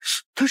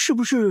他是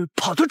不是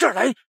跑到这儿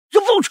来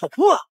要报仇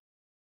啊？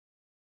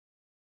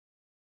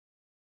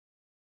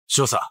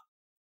少佐、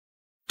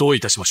どうい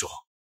たしましょう。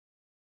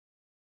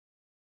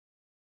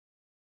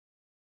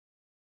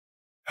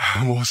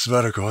もうし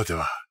ばらく待て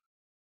ば、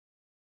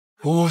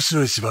面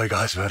白い芝居が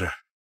始まる。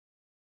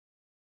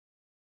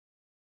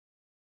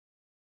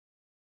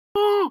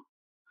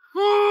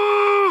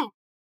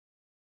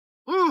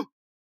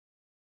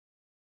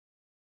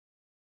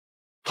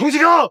童其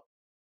刚，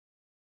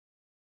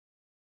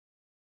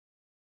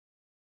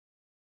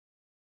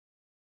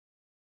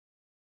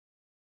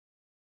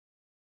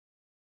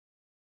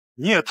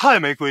你也太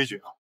没规矩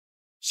了！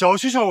小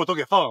蛐蛐我都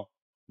给放了，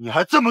你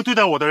还这么对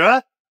待我的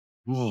人？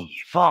你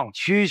放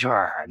蛐蛐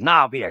儿，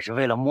那不也是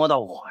为了摸到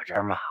我这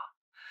儿吗？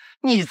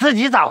你自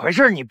己咋回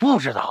事？你不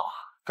知道啊？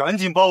赶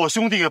紧把我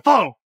兄弟给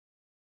放了，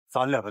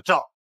咱俩的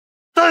账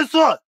单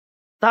算。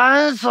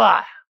单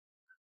算？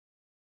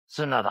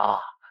孙大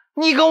刀，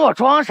你跟我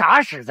装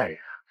啥实在人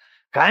啊？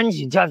赶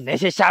紧叫你那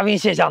些虾兵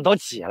蟹将都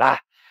起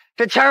来，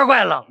这天儿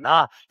怪冷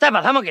的，再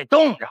把他们给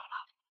冻着了。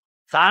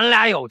咱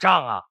俩有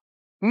账啊，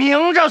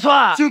明着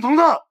算。姓童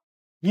的，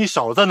你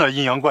少在那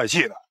阴阳怪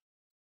气的。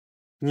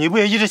你不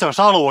也一直想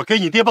杀了我，给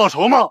你爹报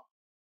仇吗？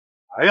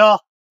来呀，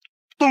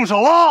动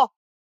手啊！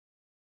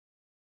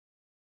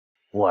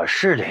我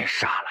是得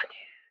杀了你，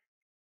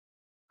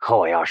可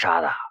我要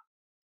杀的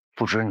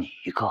不止你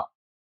一个。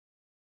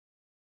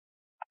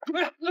快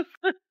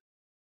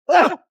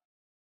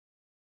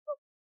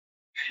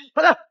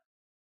点！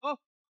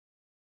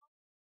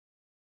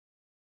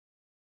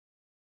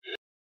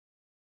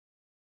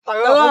大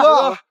哥，大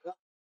哥！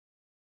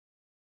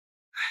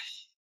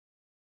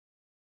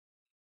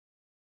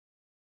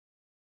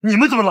你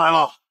们怎么来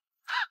了？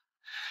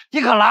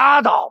你可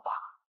拉倒吧！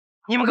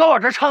你们搁我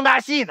这唱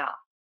大戏呢。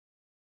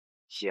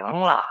行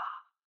了，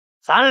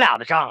咱俩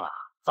的账啊，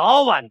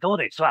早晚都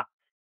得算。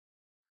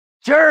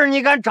今儿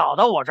你敢找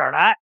到我这儿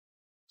来，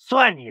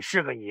算你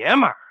是个爷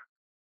们儿。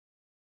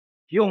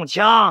用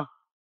枪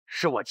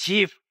是我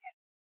欺负你，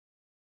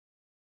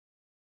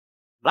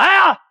来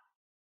啊！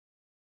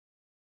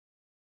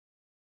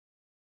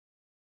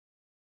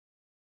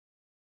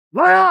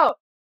来啊！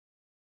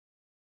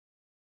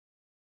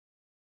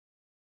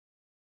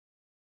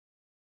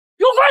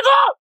有筷子！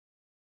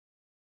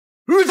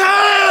菜！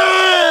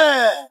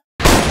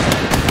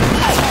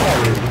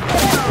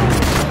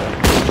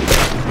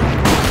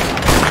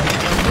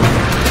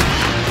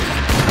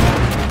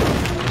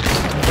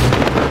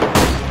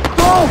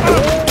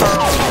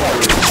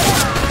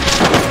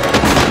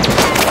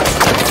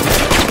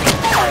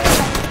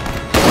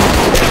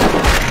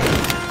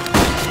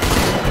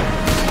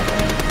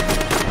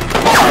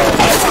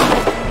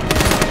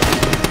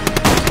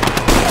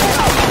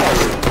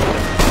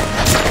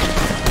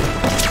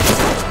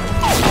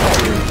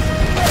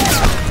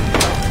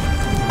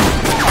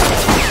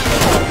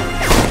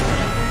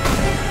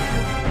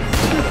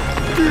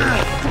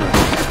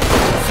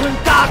孙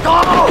大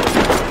刀！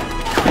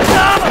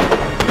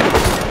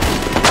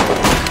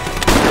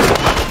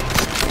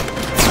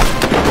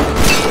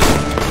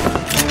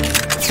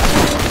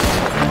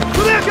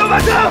兄弟，给我把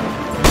枪！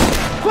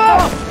快！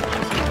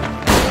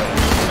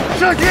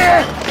射击！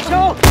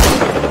枪！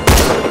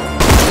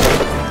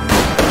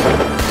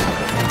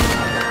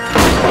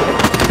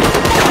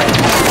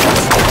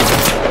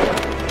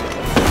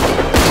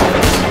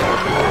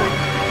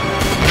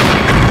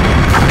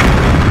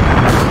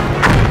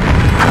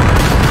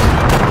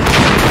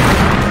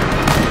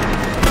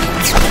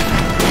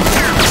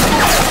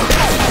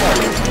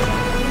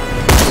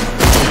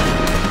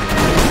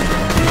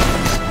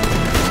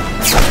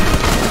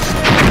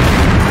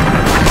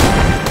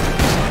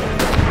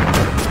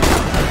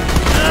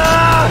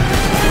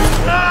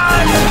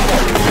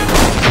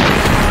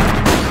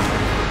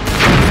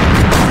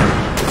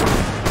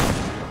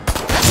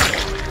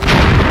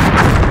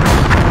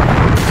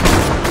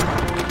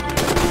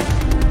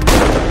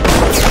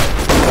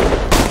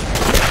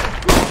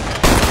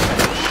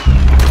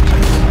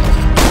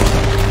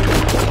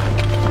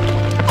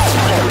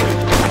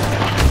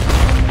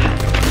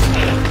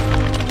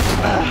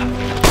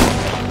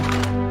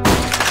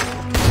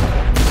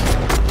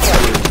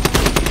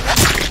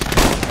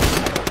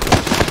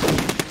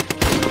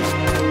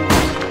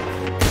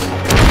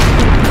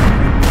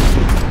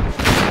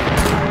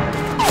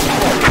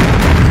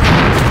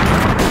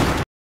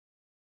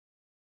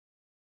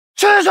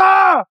去死！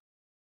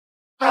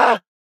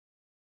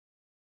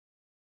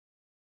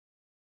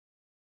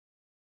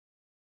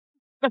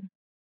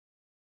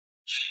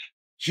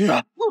是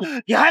啊，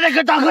你还得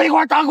跟大哥一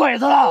块当鬼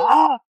子了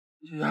啊！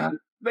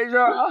没事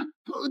啊，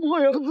我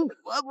也不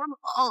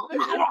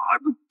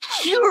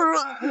气儿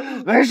啊，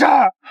没事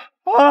啊，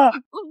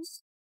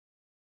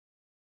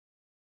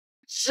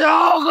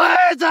小鬼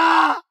子，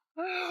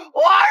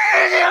我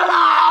日你老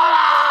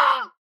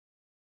了！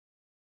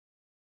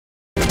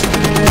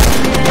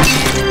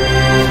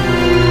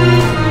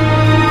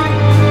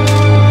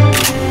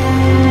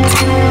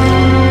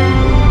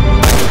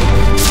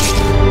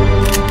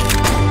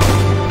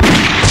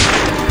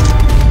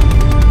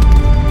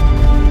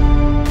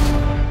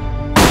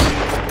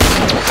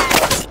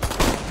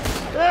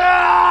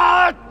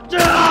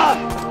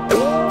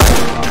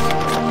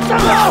大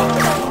哥，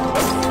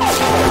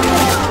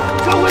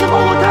小鬼子跑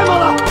我太猛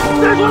了，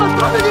再说了他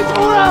是你仇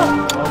人，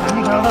你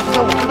可让他死在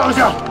我的刀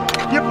下，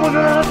也不能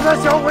让他死在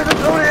小鬼子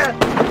手里。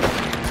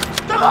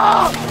大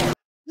哥，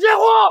野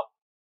火！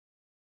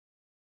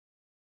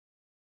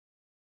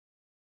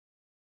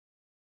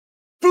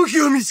武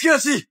器を見つけ出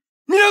し、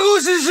皆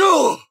殺しにし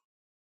ろ。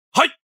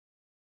はい。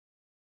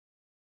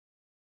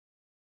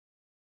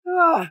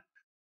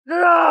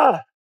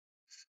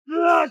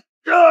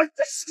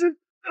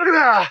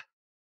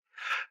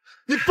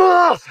你疯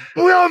了！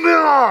不要命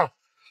啊！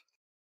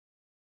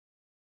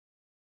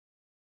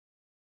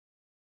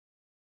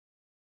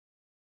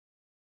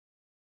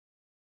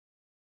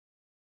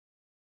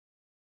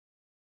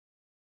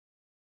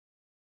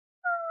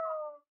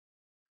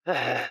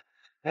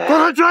把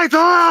他拽走！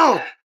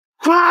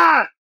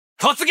快！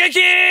突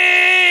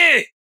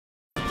撃！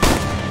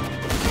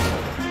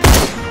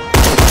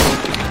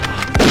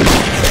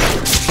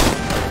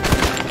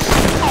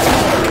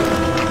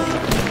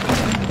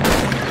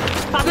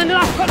大队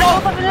长，快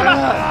跑！大队长，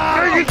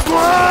赶紧滚！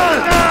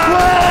滚！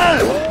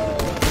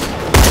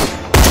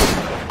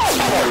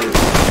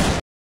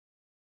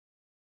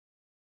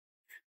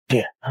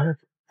爹，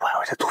我以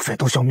为这土匪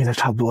都消灭的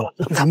差不多了，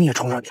咱们也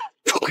冲上去。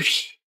臭个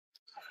屁！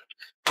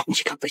童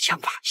启刚的枪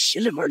法邪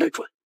了门的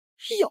准，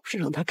要是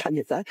让他看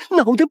见咱，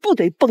脑袋不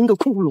得崩个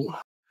窟窿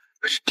啊！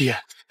可是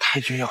爹，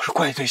太君要是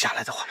怪罪下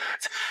来的话，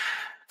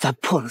咱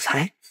破了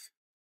财，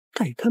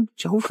带他们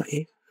剿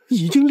匪，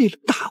已经立了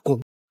大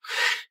功。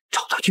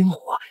找到军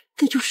火，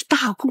那就是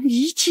大功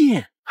一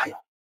件。还有，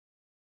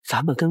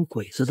咱们跟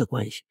鬼子的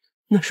关系，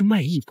那是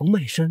卖艺不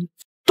卖身，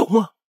懂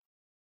吗？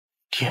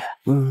爹，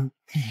你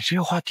这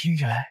话听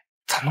起来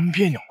咋那么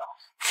别扭呢？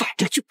反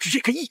正就是这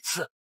个意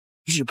思。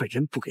日本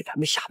人不给咱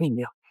们下命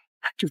令，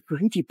咱就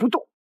原地不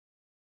动。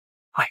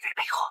外围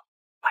配合，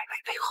外围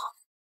配合。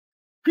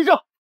立正。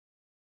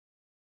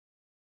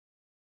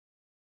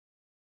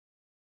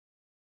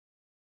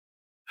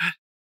哎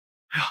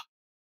呀，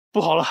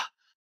不好了，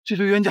这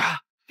队冤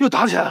家又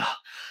打起来了。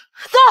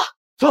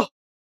走，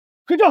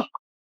跟上！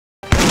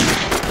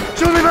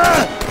兄弟们，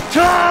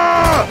撤！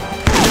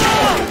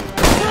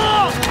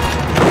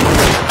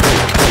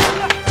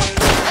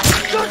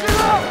小心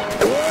了！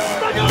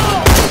大家！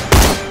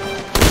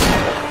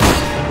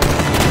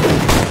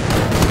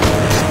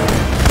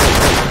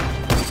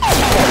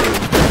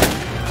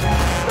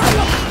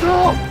走！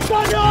大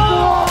家！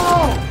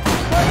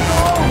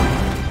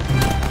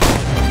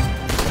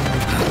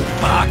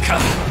バカ！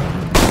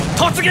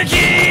突撃！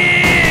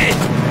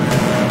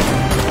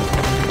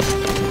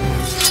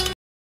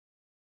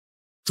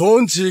ト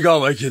ンチーガ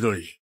ンは生け捕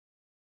り。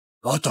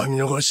あとは見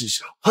逃しに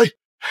しろ。はい。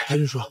太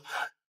君说，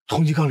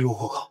通缉刚留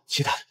活口，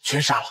其他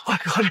全杀了。快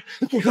点！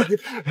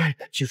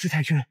举岁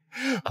太君，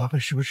我们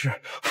是不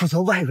是负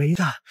责外围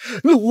的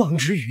漏网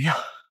之鱼呀？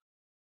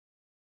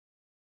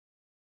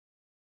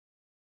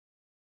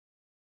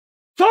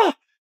走，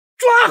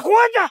抓活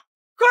着，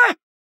快！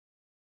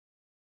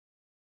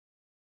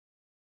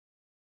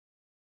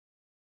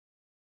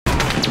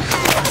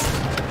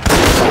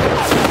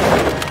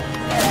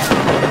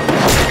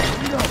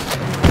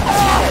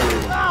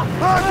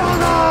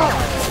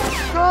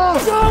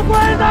小鬼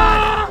子！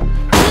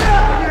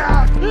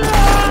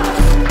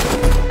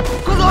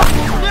快走！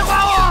别管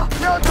我！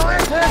要走也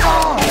可以走！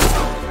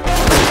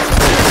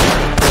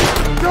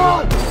走！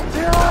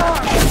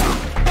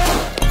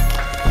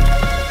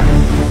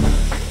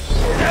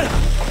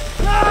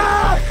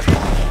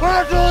快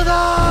住他！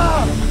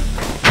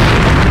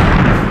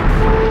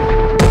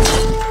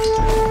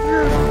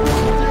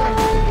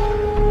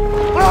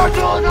快住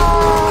他！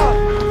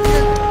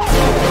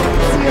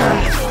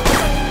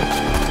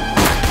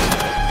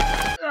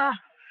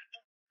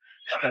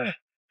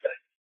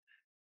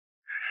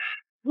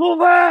土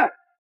匪，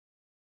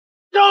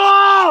上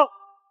了！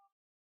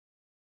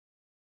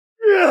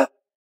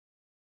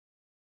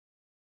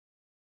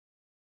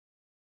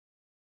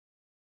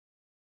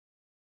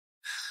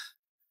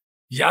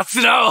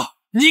奴らを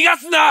逃が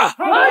すな！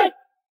はい！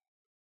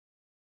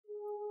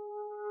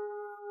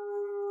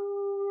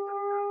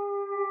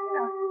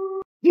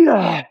别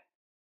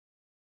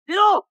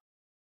动！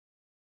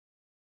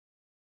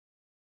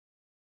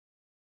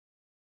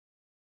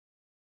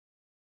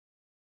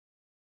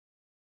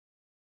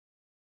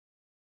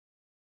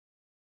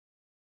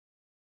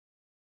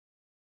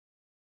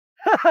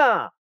哈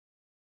哈，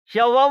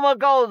小王八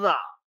羔子，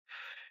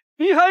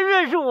你还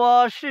认识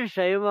我是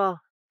谁吗？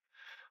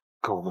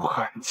狗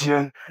汉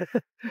奸！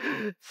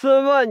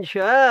孙万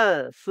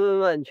全，孙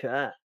万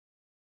全，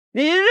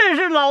你认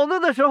识老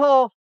子的时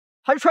候，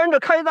还穿着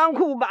开裆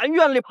裤满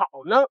院里跑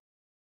呢。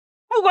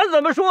不管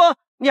怎么说，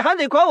你还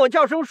得管我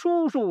叫声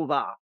叔叔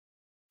吧？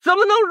怎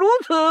么能如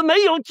此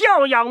没有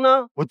教养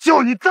呢？我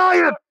叫你大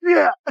爷！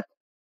爹！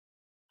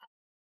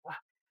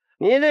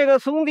你这个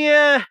怂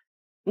爹，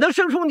能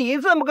生出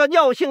你这么个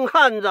尿性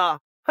汉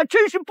子，还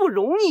真是不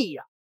容易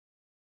呀！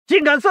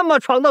竟敢这么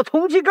闯到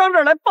童其刚这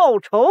儿来报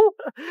仇，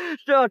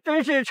这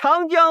真是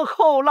长江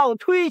后浪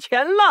推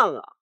前浪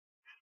啊！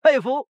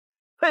佩服，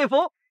佩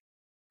服！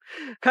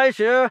开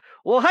始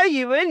我还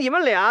以为你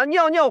们俩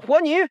尿尿和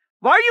泥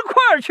玩一块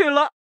儿去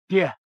了。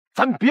爹，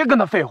咱们别跟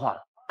他废话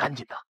了，赶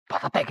紧的把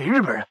他带给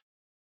日本人。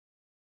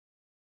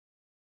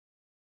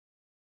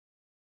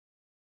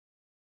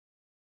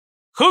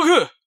航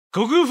空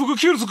国軍服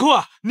キルズコ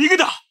は逃げ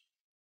た。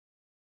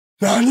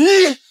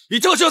何？伊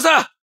藤少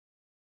佐！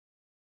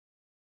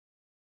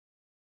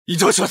伊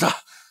藤少佐！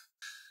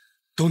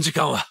頓時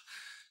間は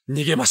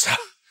逃げました。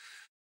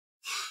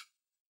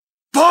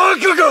バ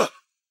カか！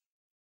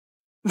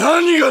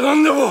何が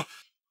何でも、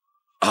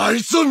あ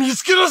いつを見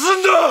つけ出す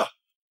んだ！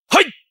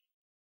はい！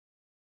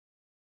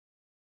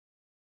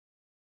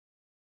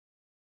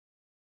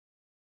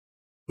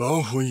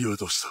王红叶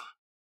都死了。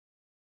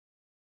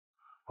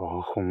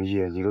王红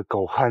叶，你个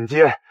狗汉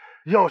奸！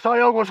要杀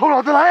要剐，冲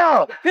老子来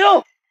啊！别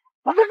动，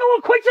把他给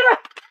我捆起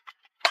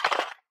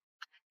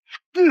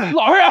来！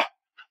老实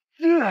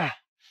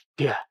点！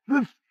爹，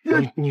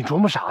你琢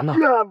磨啥呢？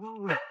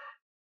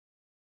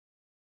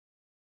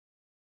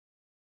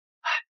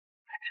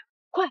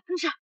快跟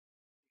上！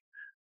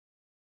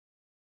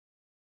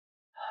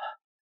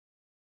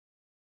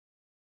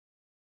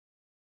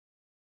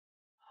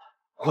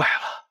坏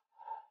了，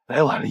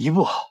来晚了一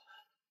步，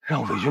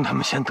让伪军他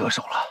们先得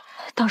手了。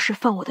当时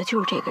放我的就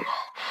是这个人，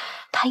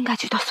他应该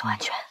知道孙万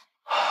全。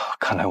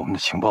看来我们的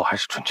情报还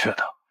是准确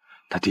的，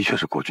他的确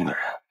是国军的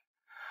人。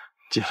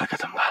接下来该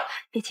怎么办？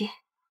别急，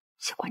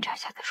先观察一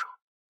下再说。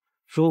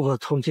如果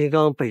童金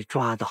刚被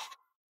抓到，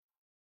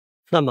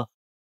那么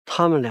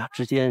他们俩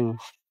之间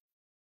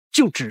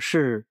就只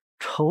是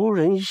仇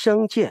人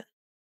相见，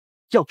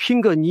要拼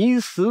个你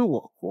死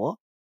我活。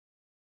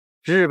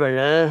日本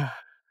人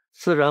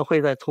自然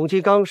会在童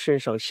金刚身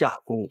上下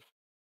功夫。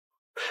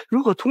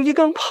如果童金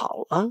刚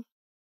跑了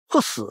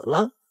或死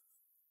了，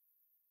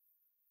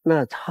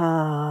那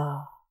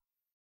他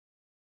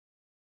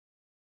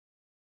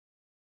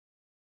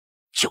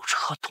就是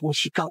和童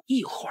其刚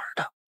一伙儿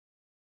的，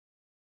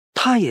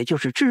他也就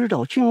是知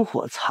道军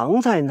火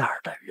藏在哪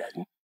儿的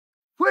人。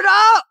会长，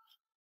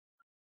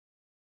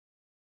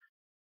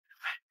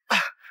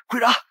会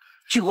长，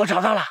军火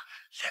找到了，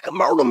连个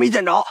毛都没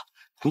见着，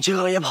童其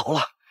刚也跑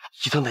了，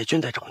伊藤乃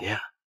军在找您。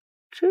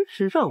真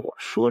是让我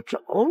说着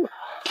了。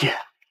爹，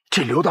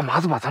这刘大麻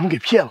子把咱们给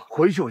骗了，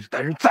回去我就带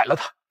人宰了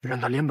他，让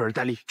他连本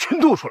带利全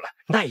吐出来。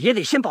那也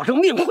得先保证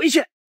命回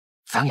去。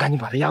咱赶紧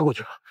把他押过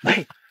去吧。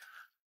哎，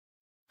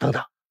等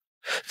等，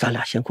咱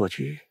俩先过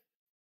去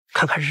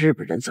看看日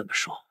本人怎么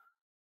说，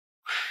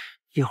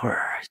一会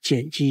儿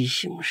见机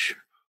行事。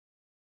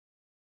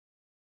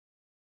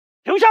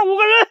留下5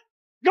个人，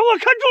让我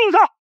看住了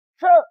他。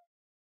是。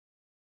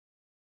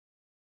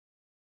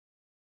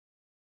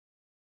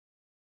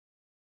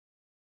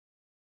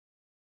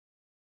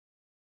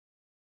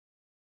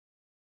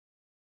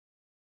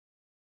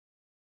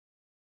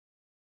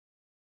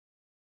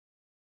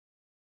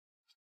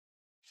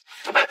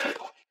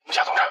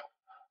夏同志，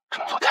这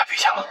么做太危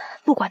险了。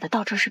不管他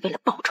到这是为了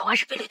报仇还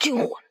是为了军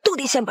火，都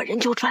得先把人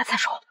揪出来再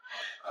说。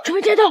准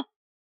备战斗！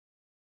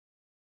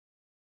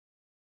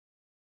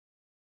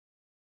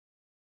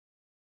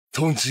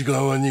童其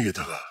刚は逃げ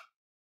たが、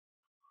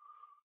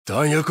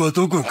弾薬は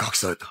どこに隠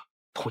された？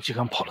童其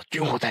刚跑了，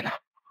军火在哪？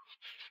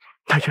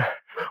大军，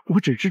我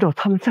只知道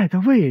他们在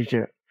的位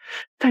置，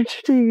但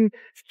是这个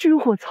军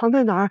火藏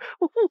在哪儿，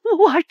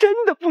我还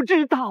真的不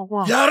知道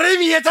啊！やれ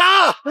見え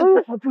た！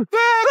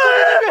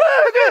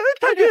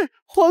大军，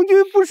皇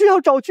军不是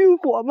要找军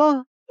火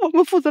吗？我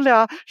们父子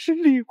俩是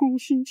立功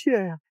心切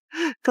呀。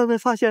刚才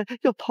发现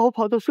要逃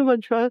跑的孙万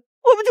全，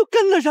我们就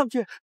跟了上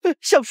去，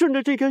想顺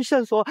着这根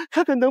线索，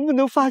看看能不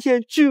能发现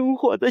军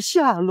火的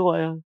下落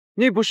呀。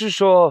你不是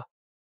说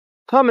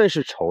他们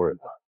是仇人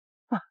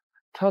吗？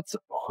他怎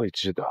么会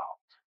知道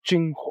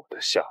军火的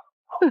下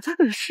落？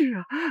是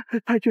啊，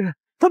太君，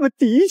他们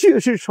的确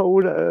是仇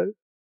人。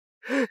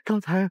刚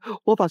才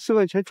我把孙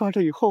万全抓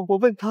着以后，我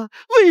问他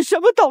为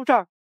什么到这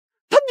儿，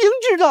他明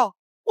知道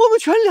我们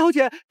全了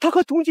解他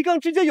和童其刚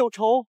之间有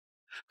仇，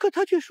可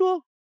他却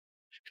说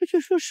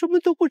什么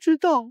都不知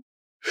道。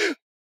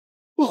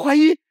我怀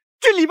疑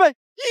这里面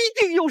一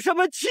定有什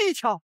么蹊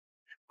跷，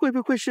会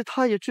不会是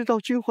他也知道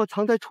军火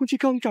藏在童其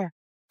刚这儿，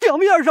表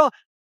面上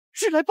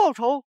是来报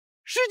仇，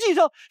实际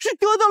上是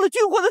得到了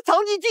军火的藏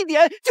匿地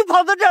点，就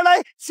跑到这儿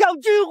来抢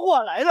军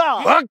火来了。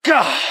我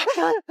靠！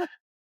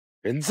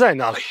人在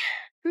哪里？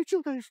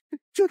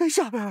就在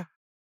下边。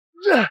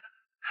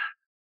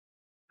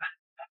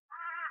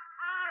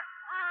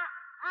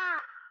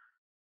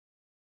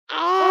哎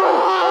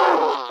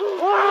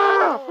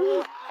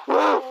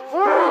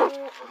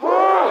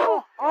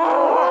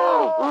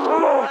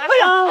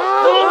呀，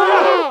怎么回事？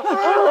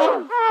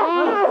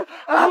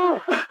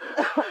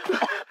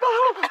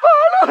八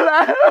路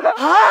来了！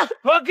啊，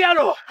我干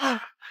了！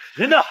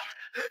人呢？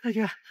大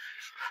哥，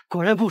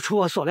果然不出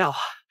我所料啊！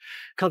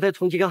刚才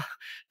佟吉刚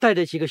带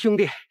着几个兄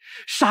弟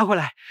杀过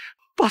来，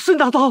把孙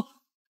大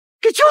刀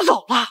给救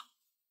走了。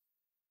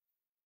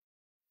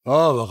あ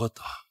あ、わかっ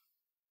た。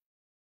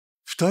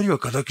二人は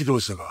敵同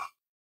士だが、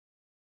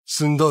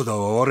スンダーダー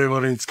は我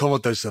々に捕ま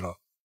ったりしたら、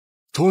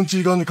トンチ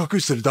ーガンに隠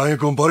してる弾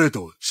薬をバレる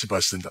と心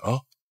配してんだ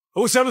な。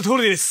おっしゃる通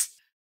りです。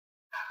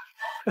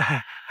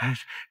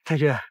太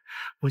君，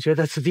我觉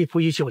得此地不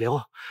宜久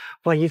留，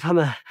万一他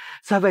们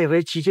在外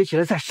围集结起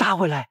来再杀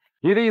回来。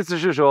你的意思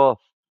是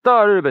说，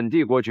大日本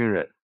帝国军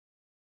人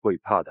会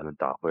怕他们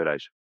打回来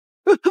是？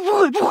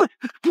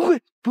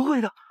不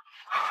会的。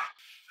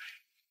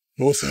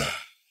モーさん、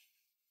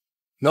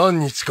何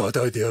日か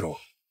与えてやろ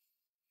う。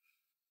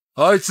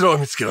あいつらを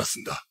見つけ出す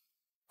んだ。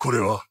これ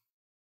は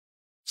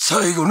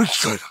最後の機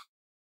会だ。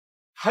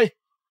嗨，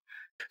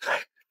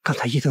刚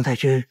才伊藤太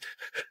君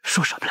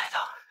说什么来着？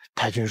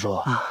太君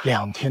说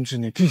，2天之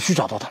内必须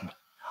找到他们。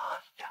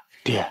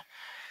爹，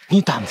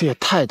你胆子也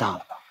太大了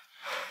吧！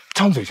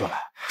张嘴就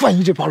来，万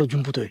一这八路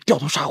军部队掉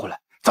头杀回来，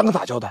咱可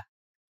咋交代？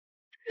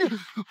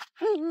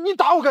你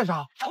打我干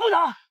啥？疼不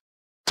疼？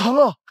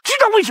疼啊！知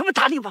道为什么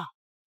打你吗？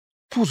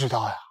不知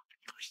道呀。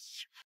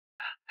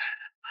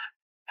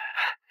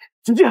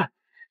金剑，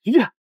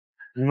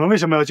你们为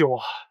什么要救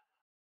我？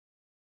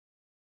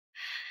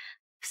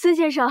孙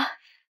先生，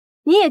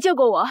你也救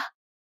过我。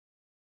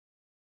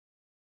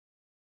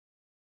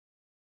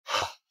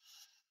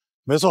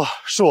没错，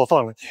是我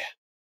放了你，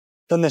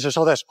但那是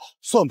捎带手，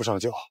算不上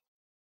救。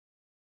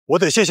我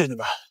得谢谢你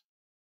们。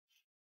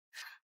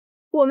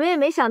我们也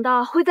没想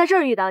到会在这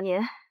儿遇到您。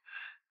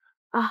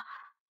啊，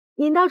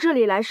您到这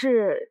里来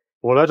是？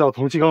我来找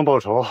佟继刚报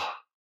仇，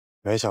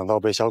没想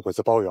到被小鬼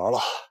子包圆了，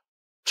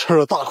吃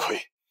了大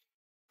亏。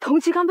佟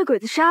继刚被鬼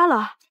子杀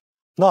了？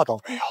那倒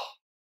没有，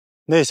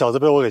那小子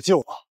被我给救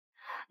了。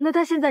那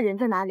他现在人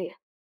在哪里？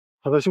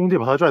他的兄弟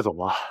把他拽走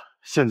了，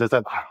现在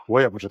在哪儿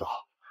我也不知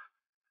道。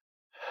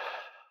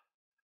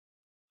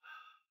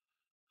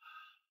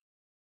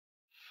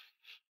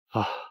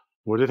啊，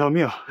我这条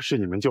命是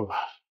你们救的，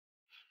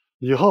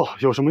以后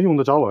有什么用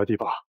得着我的地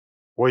方，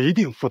我一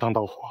定赴汤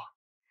蹈火。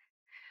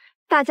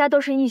大家都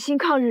是一心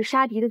抗日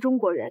杀敌的中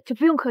国人，就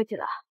不用客气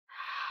了。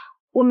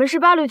我们是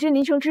八路军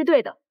临城支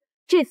队的，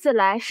这次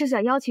来是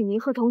想邀请您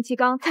和佟继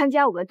刚参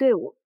加我们队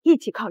伍，一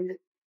起抗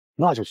日。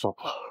那就算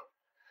了，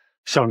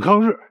想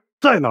抗日，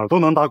在哪儿都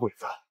能打鬼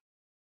子。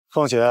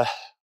况且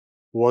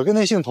我跟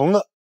那姓佟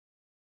的，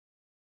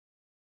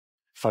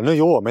反正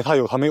有我没他，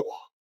有他没我。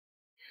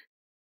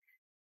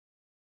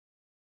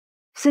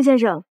孙先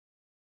生，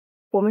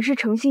我们是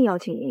诚心邀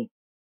请您。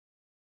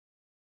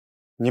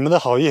你们的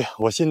好意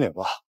我心领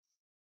了，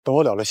等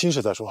我了了心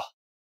事再说。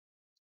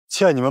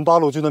欠你们八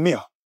路军的命，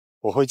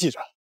我会记着。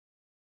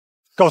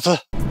告辞。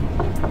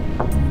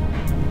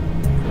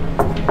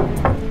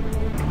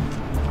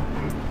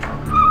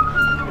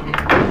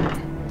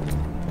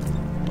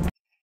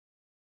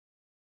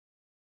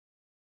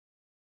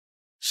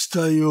死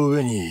体を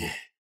上に引っ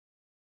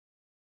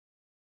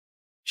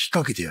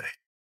掛けてやれ。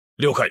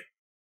了解。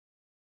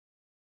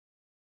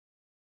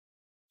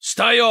死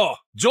体を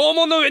城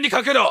門の上に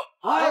かけろ。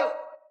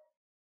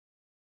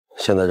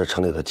现在这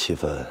城里的气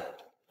氛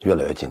越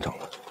来越紧张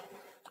了。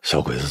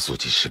小鬼子阻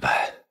击失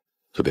败，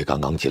又被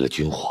刚刚接了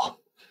军火，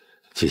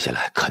接下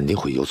来肯定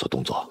会有所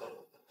动作。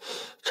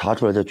查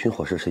出来这军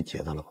火是谁劫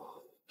的了吗？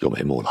有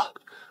眉目了，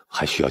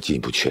还需要进一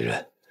步确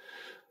认。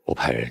我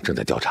派人正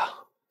在调查。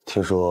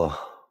听说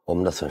我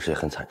们的损失也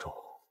很惨重。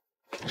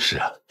是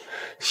啊，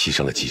牺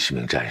牲了几十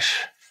名战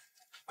士，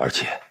而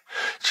且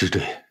支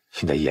队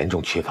现在严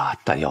重缺乏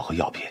弹药和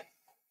药品。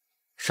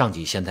上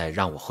级现在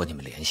让我和你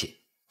们联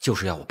系，就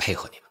是要我配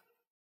合你们，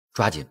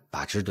抓紧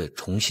把支队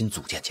重新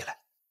组建起来。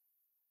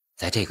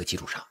在这个基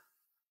础上，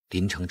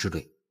临城支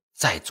队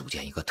再组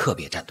建一个特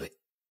别战队，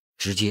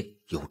直接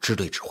由支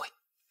队指挥。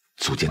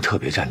组建特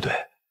别战队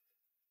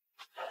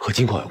和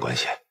金矿有关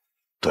系？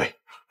对，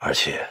而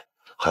且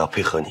还要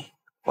配合你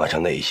完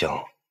成那一项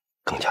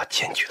更加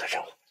艰巨的任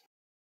务。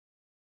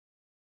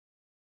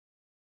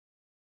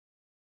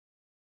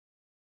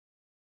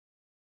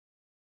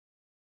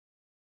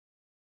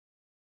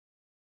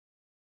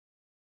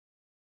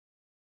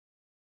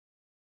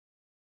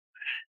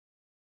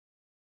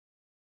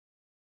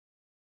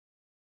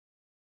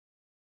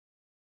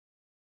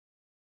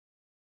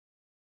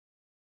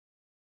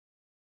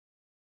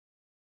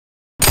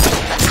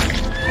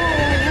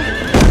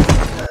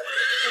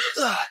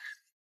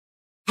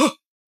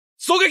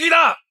狙撃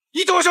だ！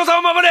伊藤少佐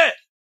を守れ！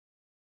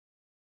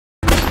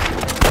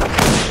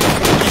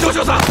伊藤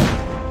少佐！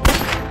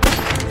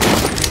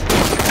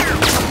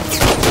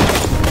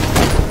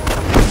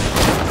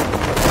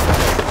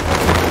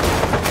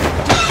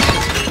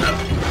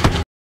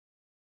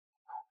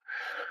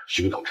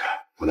徐同志，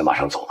不能马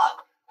上走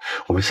了，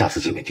我们下次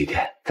见面地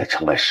点在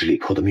城外10里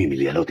坡的秘密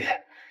联络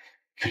点，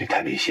这里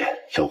太危险，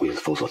小鬼子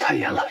封锁太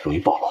严了，容易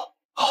暴露。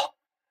好，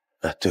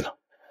对了，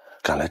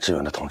赶来支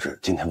援的同志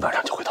今天晚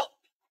上就会到，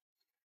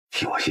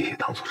替我谢谢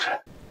唐组织。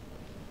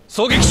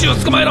狙撃手を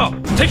捕まえろ！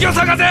敵を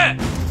探せ！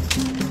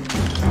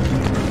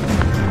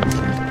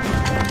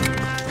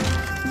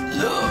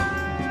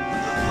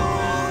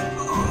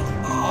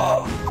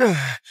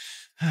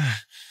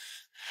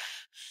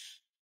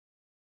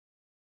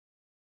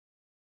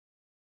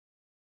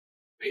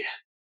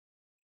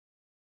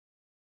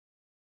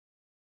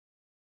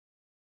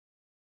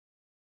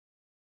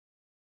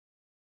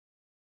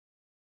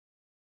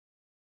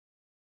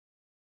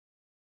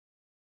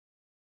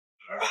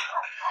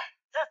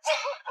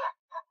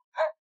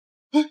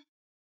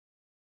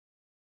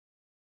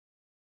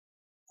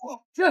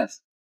这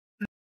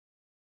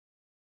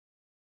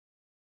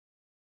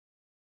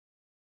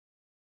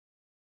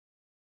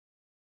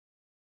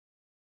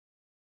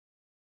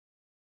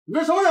你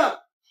们什么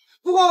人？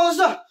不关我的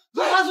事，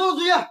来他说的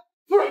主意。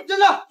不是真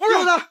的，不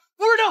是的，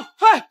不是的，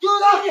哎，就是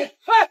他，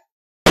哎，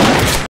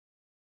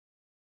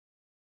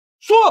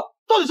说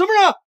到底什么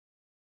人？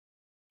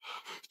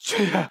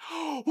军爷，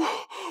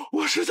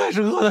我实在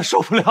是饿得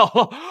受不了了，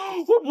我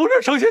不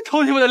是诚心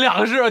偷你们的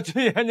粮食，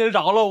军爷您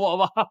饶了我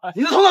吧。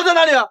你的同党在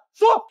哪里？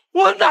说，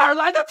我哪儿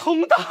来的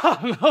同党啊？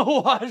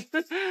我是，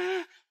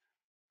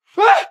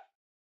哎，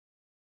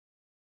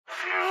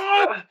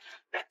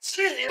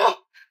气你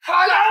的，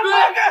他俩别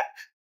给。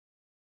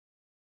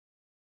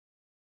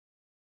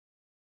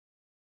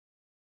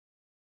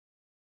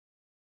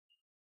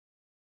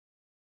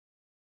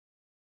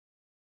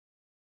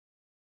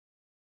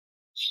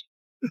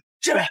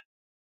这边。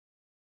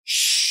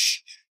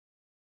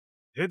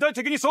徹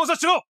底的に捜査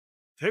しろ！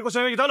抵抗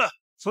者がいたら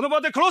その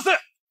場で殺せ！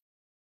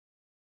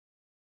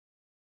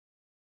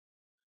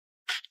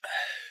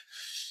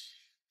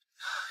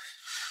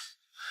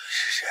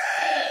是谁？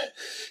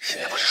现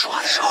在不是说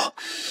话的时候，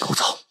跟我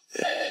走。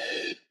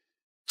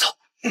走。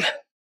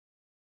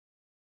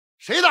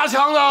谁打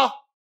枪的？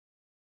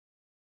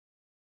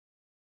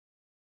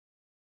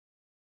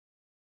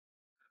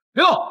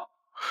哟，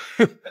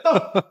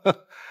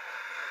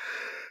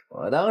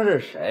我当是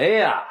谁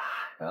呀？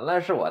原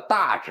来是我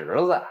大侄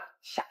子，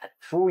吓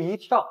出一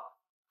跳。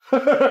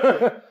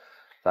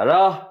咋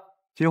着？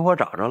军火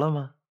找着了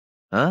吗？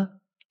嗯？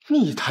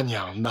你他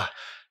娘的，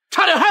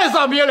差点害死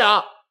俺爷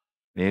俩！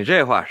你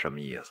这话什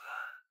么意思？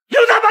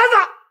刘大板子，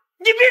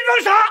你别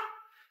装傻！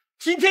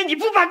今天你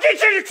不把这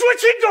事说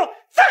清楚，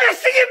咱俩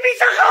谁也没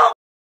想好。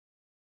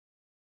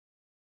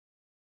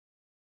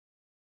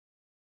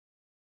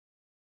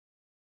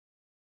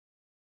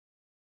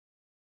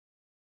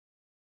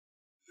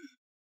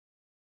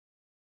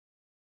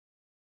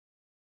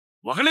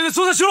分かれで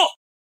捜査しろ！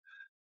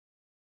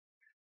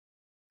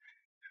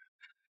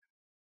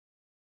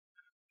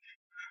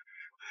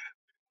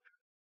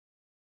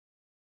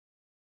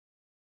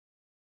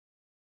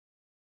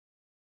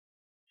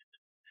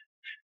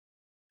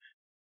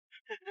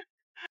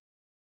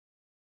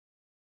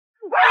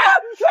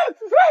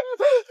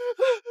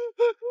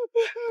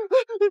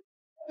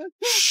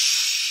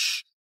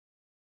嘘！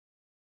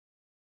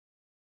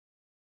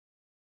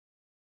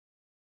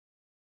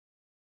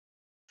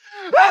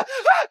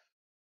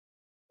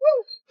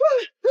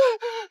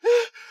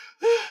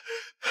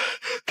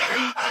大哥，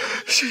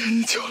谢谢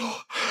你救了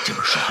我。这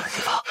不是说话的地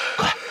方，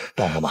快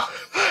帮帮忙！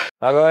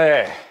大各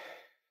位，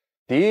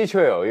的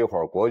确有一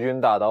伙国军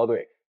大刀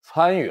队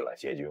参与了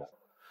劫军火，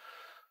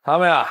他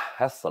们呀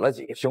还死了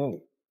几个兄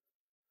弟，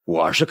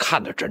我是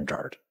看得真真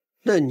的。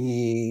那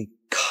你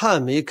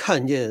看没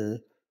看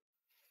见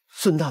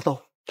孙大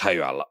刀？太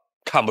远了，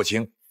看不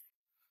清。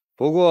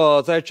不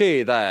过在这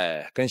一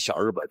带跟小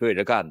日本对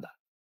着干的，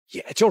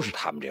也就是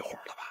他们这伙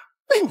了吧？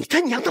那你他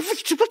娘的为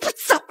什么不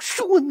早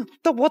说呢？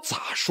那我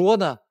咋说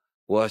呢？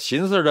我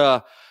寻思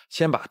着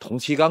先把铜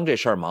其刚这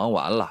事儿忙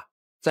完了，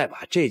再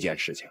把这件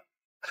事情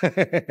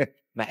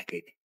卖给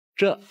你，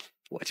这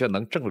我就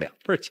能挣2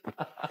份钱。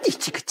你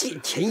这个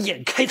见钱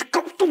眼开的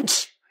狗东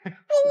西！我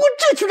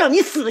这就让你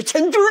死在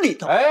钱堆里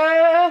头！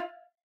哎，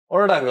我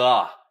说大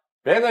哥，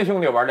别跟兄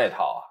弟玩这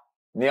套啊！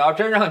你要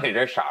真让你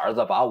这傻儿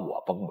子把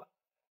我崩了，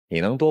你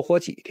能多活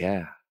几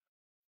天啊？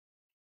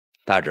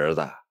大侄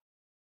子，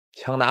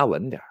枪拿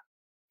稳点，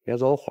别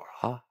走火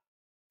啊！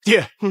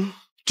爹，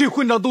这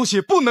混账东西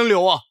不能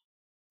留啊，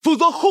否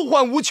则后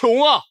患无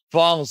穷啊！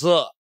放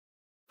肆！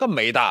个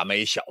没大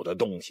没小的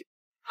东西！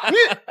你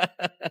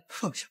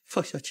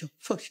放下枪，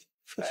放下！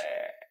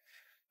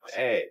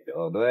哎，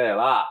就对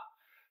了，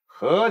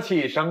和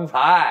气生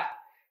财，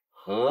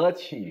和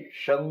气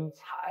生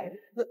财。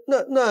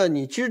那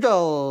你知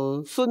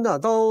道孙大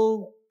刀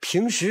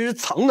平时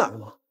藏哪儿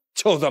吗？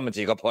就这么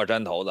几个破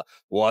山头子，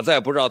我再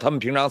不知道他们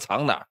平常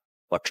藏哪儿，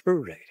我吃这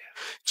个。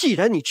既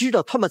然你知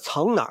道他们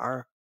藏哪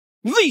儿，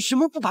你为什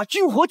么不把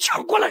军火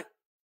抢过来？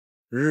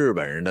日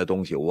本人的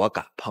东西我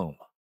敢碰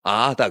吗？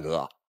啊，大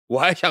哥，我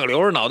还想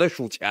留着脑袋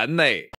数钱呢。